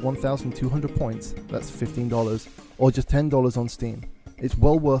Originals for 1,200 points, that's $15, or just $10 on Steam. It's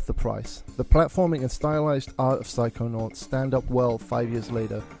well worth the price. The platforming and stylized art of Psychonauts stand up well 5 years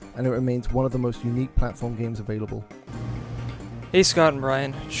later, and it remains one of the most unique platform games available. Hey Scott and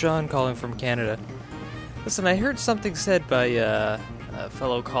Brian, Sean calling from Canada. Listen, I heard something said by a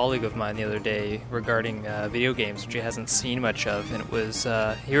fellow colleague of mine the other day regarding video games, which he hasn't seen much of, and it was,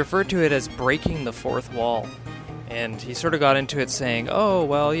 he referred to it as breaking the fourth wall. And he sort of got into it saying, oh,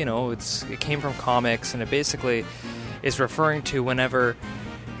 well, you know, it came from comics, and it basically is referring to whenever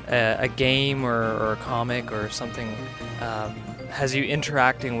a game or a comic or something has you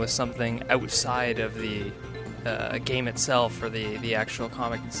interacting with something outside of the game itself or the actual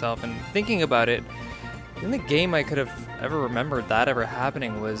comic itself. And thinking about it, the only game I could have ever remembered that ever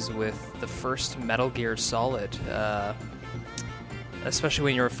happening was with the first Metal Gear Solid, especially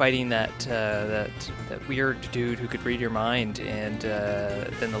when you were fighting that weird dude who could read your mind, and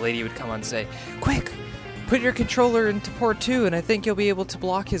then the lady would come on and say, "Quick, put your controller into port 2 and I think you'll be able to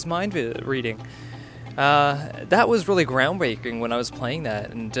block his mind reading." That was really groundbreaking when I was playing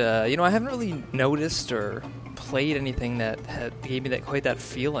that, and I haven't really noticed or played anything that gave me quite that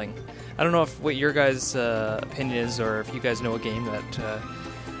feeling. I don't know what your guys' opinion is, or if you guys know a game that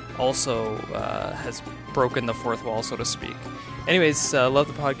also has broken the fourth wall, so to speak. Anyways, love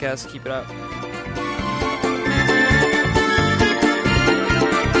the podcast. Keep it up.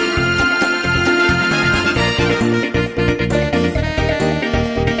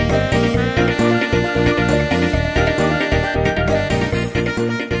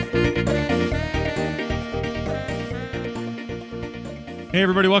 Hey,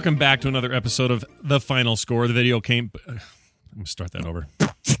 everybody, welcome back to another episode of The Final Score. The video came... I'm going to start that over.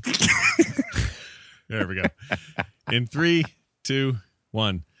 There we go. In 3, 2,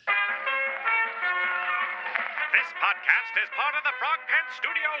 1. This podcast is part of the Frog Pants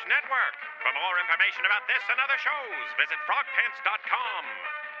Studios Network. For more information about this and other shows, visit frogpants.com.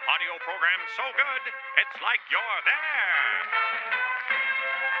 Audio program so good, it's like you're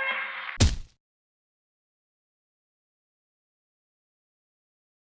there.